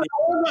I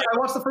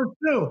watched the first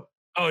 2.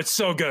 Oh, it's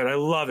so good. I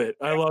love it.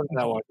 I love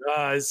that one.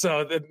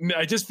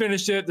 I just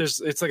finished it.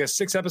 It's like a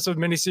 6-episode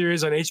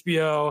miniseries on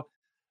HBO.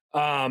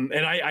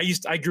 And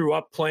I grew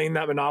up playing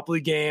that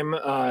Monopoly game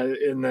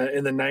in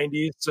the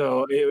 90s.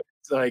 So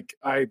it's like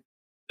I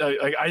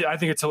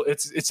think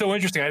it's so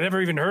interesting. I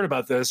never even heard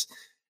about this.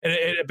 And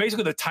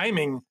basically the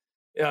timing,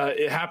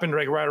 it happened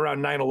right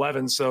around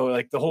 9/11. So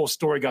like the whole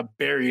story got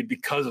buried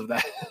because of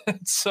that.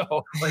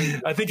 So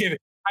I think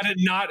had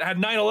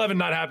 9/11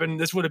 not happened,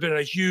 this would have been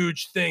a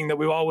huge thing that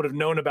we all would have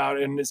known about.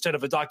 And instead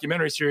of a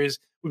documentary series,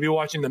 we'd be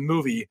watching the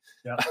movie.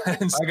 Yeah.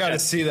 I got to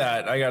see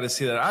that.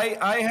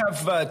 I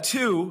have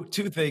two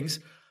things.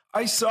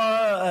 I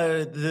saw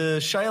the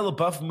Shia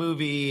LaBeouf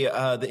movie,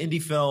 the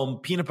indie film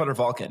Peanut Butter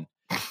Falcon,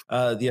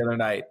 the other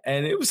night,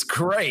 and it was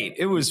great.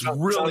 It was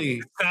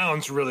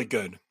sounds really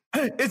good.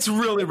 It's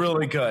really,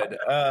 really good.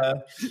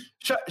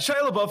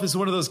 Shia LaBeouf is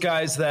one of those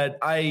guys that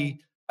I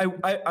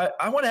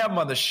want to have him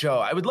on the show.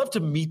 I would love to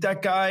meet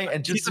that guy.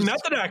 And he's a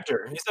method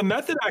actor.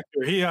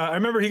 I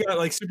remember he got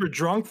like super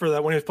drunk for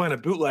that when he was playing a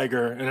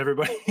bootlegger,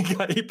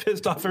 and he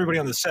pissed off everybody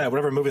on the set,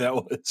 whatever movie that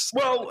was.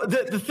 Well,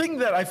 the thing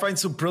that I find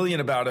so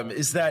brilliant about him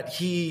is that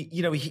he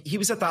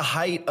was at the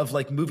height of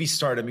like movie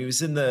stardom. He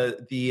was in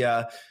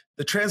the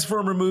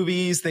Transformer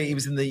movies. He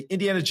was in the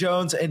Indiana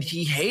Jones, and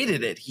he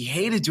hated it. He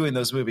hated doing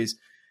those movies.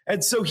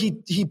 And so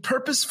he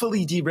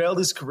purposefully derailed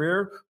his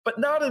career, but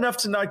not enough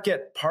to not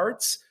get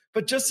parts,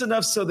 but just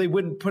enough so they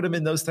wouldn't put him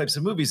in those types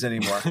of movies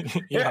anymore.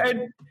 Yeah.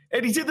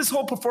 And he did this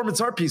whole performance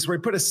art piece where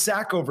he put a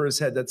sack over his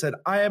head that said,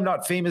 "I am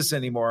not famous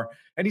anymore."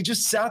 And he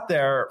just sat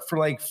there for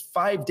like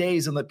 5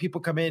 days and let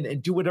people come in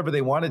and do whatever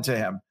they wanted to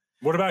him.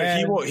 What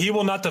about he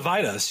will not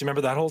divide us? You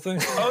remember that whole thing?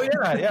 Oh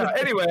yeah.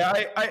 Anyway,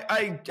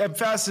 I am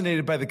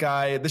fascinated by the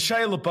guy. The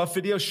Shia LaBeouf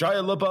video,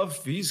 Shia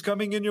LaBeouf, he's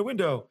coming in your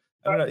window.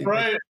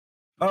 Right.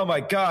 Oh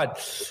my God.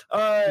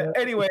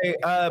 Anyway,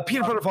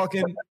 Peanut Butter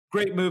Falcon,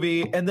 great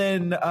movie. And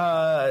then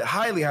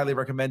highly, highly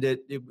recommend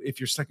it if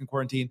you're stuck in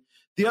quarantine.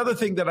 The other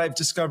thing that I've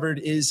discovered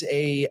is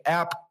a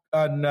app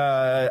on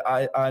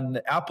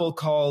Apple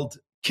called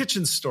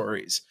Kitchen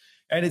Stories.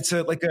 And it's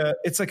like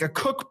a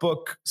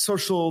cookbook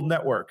social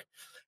network.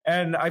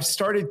 And I've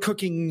started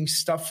cooking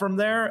stuff from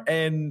there,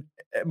 and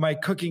my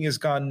cooking has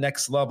gone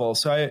next level.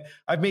 So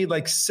I've made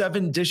like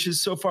 7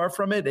 dishes so far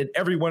from it, and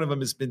every one of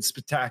them has been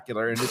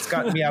spectacular, and it's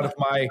gotten me out of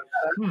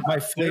my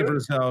flavor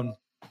zone.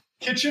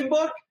 Kitchen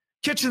book?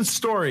 Kitchen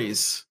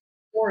Stories.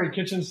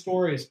 Kitchen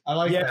Stories. I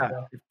like that.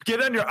 Bro.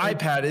 Get on your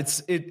iPad.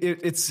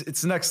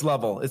 It's next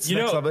level. It's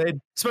next level,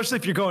 especially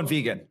if you're going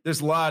vegan. There's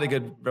a lot of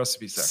good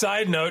recipes there.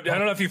 Side note, I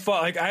don't know if you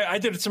follow, like I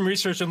did some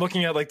research and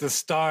looking at like the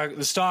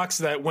stocks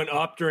that went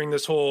up during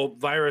this whole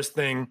virus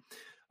thing.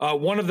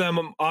 One of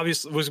them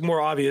was more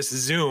obvious.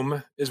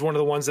 Zoom is one of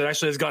the ones that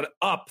actually has gone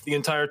up the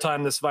entire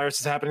time this virus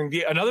is happening.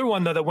 Another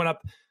one that went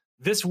up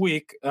this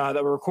week that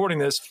we're recording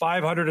this,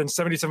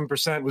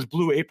 577% was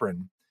Blue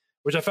Apron,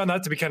 which I found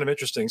that to be kind of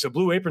interesting. So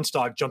Blue Apron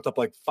stock jumped up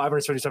like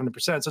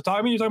 577%. So you're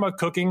talking about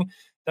cooking.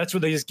 That's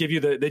where they just give you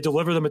they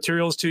deliver the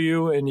materials to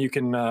you, and you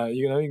can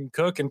you can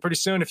cook. And pretty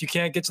soon, if you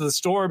can't get to the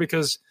store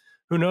because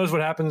who knows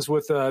what happens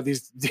with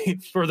these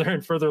further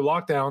and further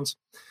lockdowns,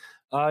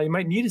 you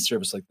might need a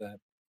service like that.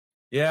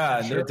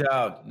 Yeah, sure.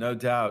 No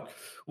doubt.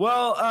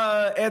 Well,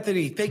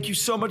 Anthony, thank you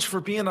so much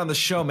for being on the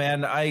show,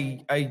 man.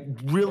 I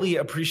really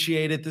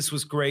appreciate it. This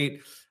was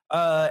great.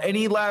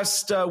 Any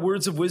last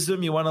words of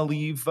wisdom you want to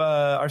leave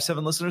our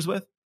 7 listeners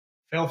with?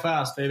 Fail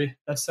fast, baby.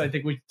 I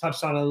think we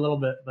touched on it a little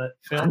bit, but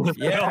fail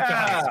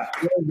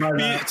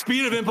fast.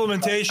 Speed of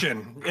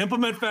implementation.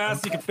 Implement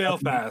fast, you can fail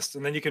fast,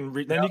 and then you can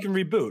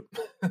reboot.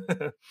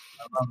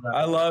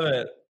 I love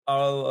it.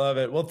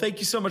 Well, thank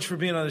you so much for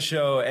being on the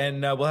show,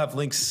 and we'll have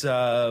links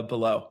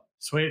below.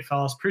 Sweet,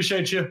 fellas.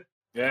 Appreciate you.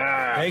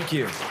 Yeah. Thank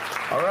you.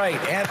 All right,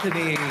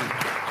 Anthony.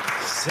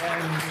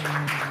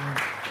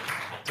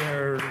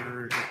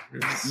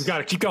 You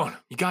got it. Keep going.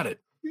 You got it.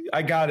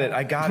 I got it.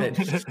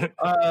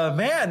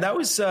 Man, that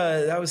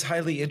was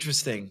highly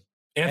interesting.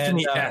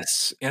 Anthony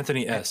S.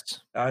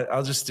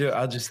 I'll just do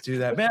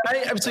that. Man,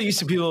 I'm so used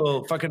to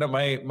people fucking up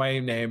my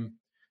name.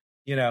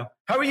 You know,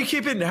 how are you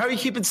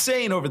keeping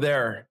sane over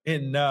there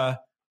in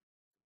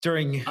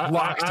during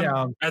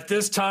lockdown? At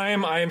this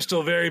time, I am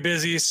still very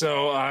busy,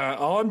 so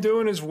all I'm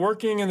doing is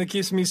working, and it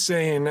keeps me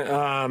sane.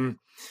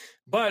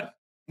 But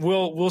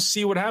we'll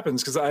see what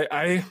happens, because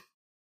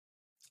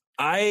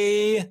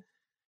I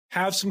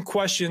have some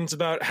questions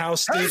about how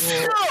stable.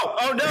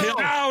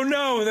 Oh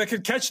no! That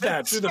could catch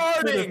that through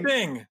the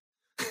thing.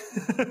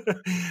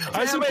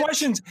 I have some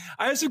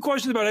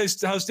questions about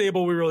how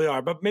stable we really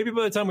are, but maybe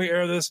by the time we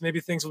air this, maybe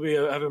things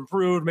will have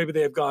improved. Maybe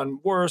they have gone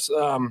worse.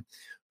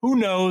 Who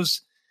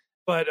knows?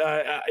 But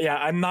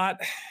I'm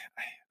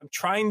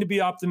trying to be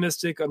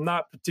optimistic. I'm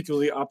not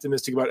particularly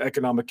optimistic about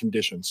economic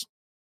conditions.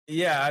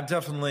 Yeah, I'm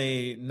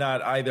definitely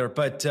not either.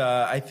 But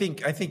I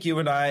think you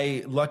and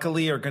I,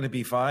 luckily, are going to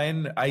be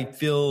fine. I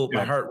feel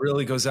my heart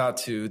really goes out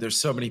to. There's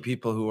so many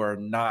people who are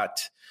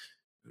not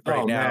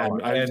right now.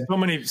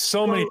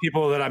 So many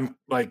people that I'm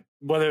like,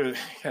 whether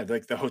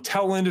like the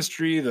hotel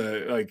industry,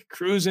 the like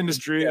cruise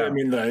industry, I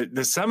mean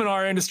the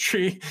seminar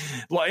industry,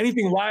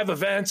 anything live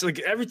events,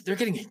 like they're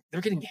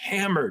getting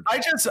hammered. I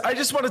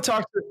just want to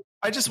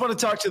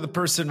talk to the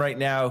person right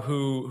now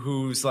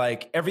who's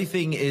like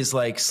everything is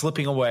like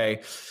slipping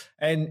away,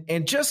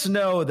 and just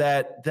know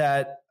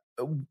that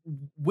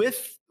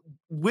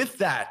with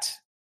that,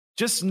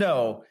 just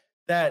know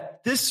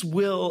that this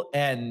will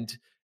end,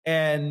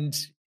 and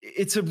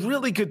it's a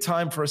really good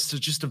time for us to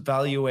just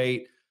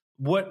evaluate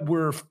what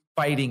we're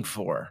fighting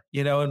for,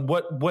 you know, and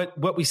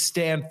what we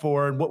stand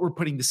for and what we're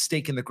putting the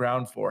stake in the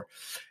ground for.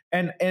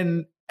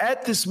 And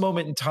at this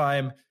moment in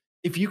time,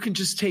 if you can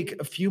just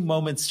take a few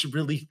moments to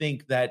really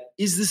think that,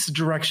 is this the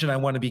direction I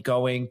want to be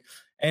going?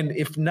 And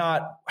if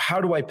not, how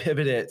do I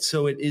pivot it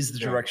so it is the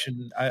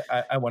direction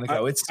I want to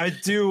go? It's a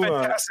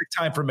fantastic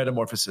time for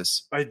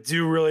metamorphosis. I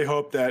do really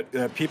hope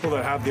that people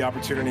that have the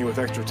opportunity with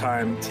extra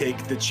time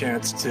take the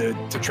chance to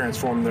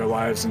transform their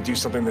lives and do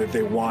something that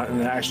they want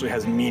and that actually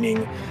has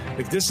meaning.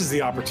 Like, this is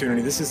the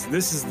opportunity. This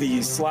is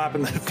the slap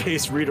in the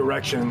face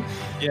redirection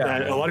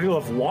that a lot of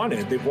people have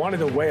wanted. They've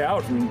wanted a way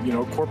out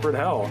from corporate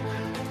hell.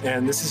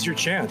 And this is your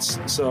chance.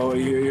 So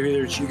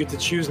you get to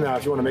choose now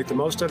if you want to make the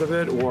most out of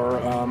it or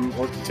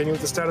continue with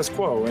the status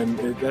quo. And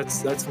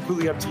that's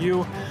completely up to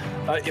you.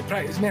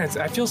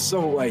 I feel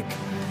so like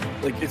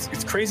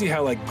it's crazy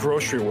how like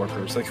grocery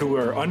workers, like who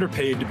are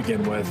underpaid to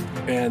begin with,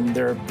 and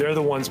they're the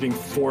ones being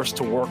forced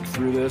to work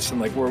through this, and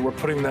like we're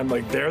putting them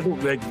like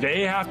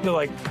they have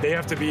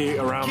to be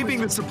around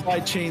keeping the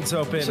supply chains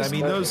open. I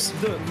mean,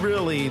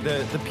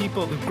 the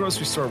people, the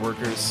grocery store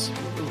workers,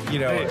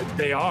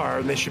 they are,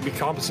 and they should be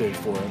compensated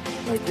for it.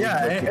 Like,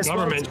 the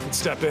government should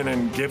step in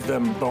and give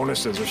them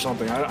bonuses or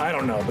something. I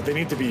don't know, but they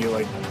need to be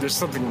like, there's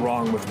something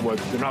wrong with what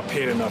they're not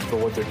paid enough for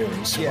what they're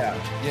doing. So.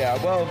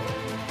 Yeah. Well,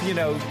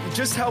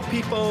 just help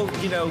people,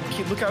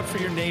 look out for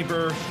your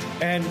neighbor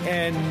and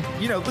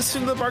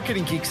listen to the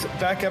Marketing Geeks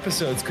back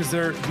episodes, because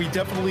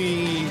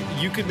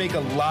you could make a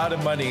lot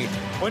of money.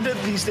 One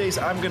of these days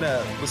I'm going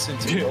to listen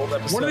to the old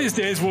episodes. One of these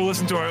days we'll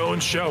listen to our own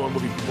show and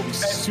we'll be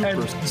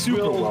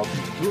super well.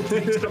 We'll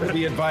take some of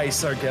the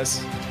advice our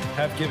guests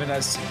have given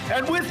us.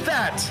 And with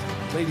that,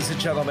 ladies and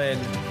gentlemen,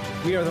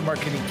 we are the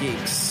Marketing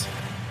Geeks.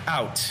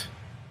 Out.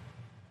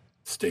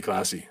 Stay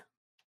classy.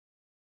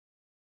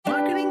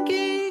 Marketing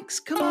Geeks,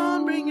 come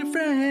on, bring your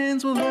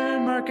friends. We'll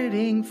learn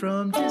marketing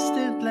from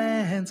distant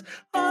lands.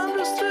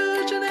 Andre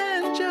Sturgeon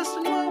and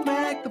Justin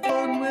Womack, the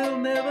fun will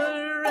never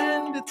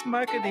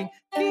Marketing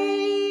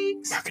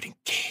Geeks. Marketing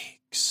Geeks.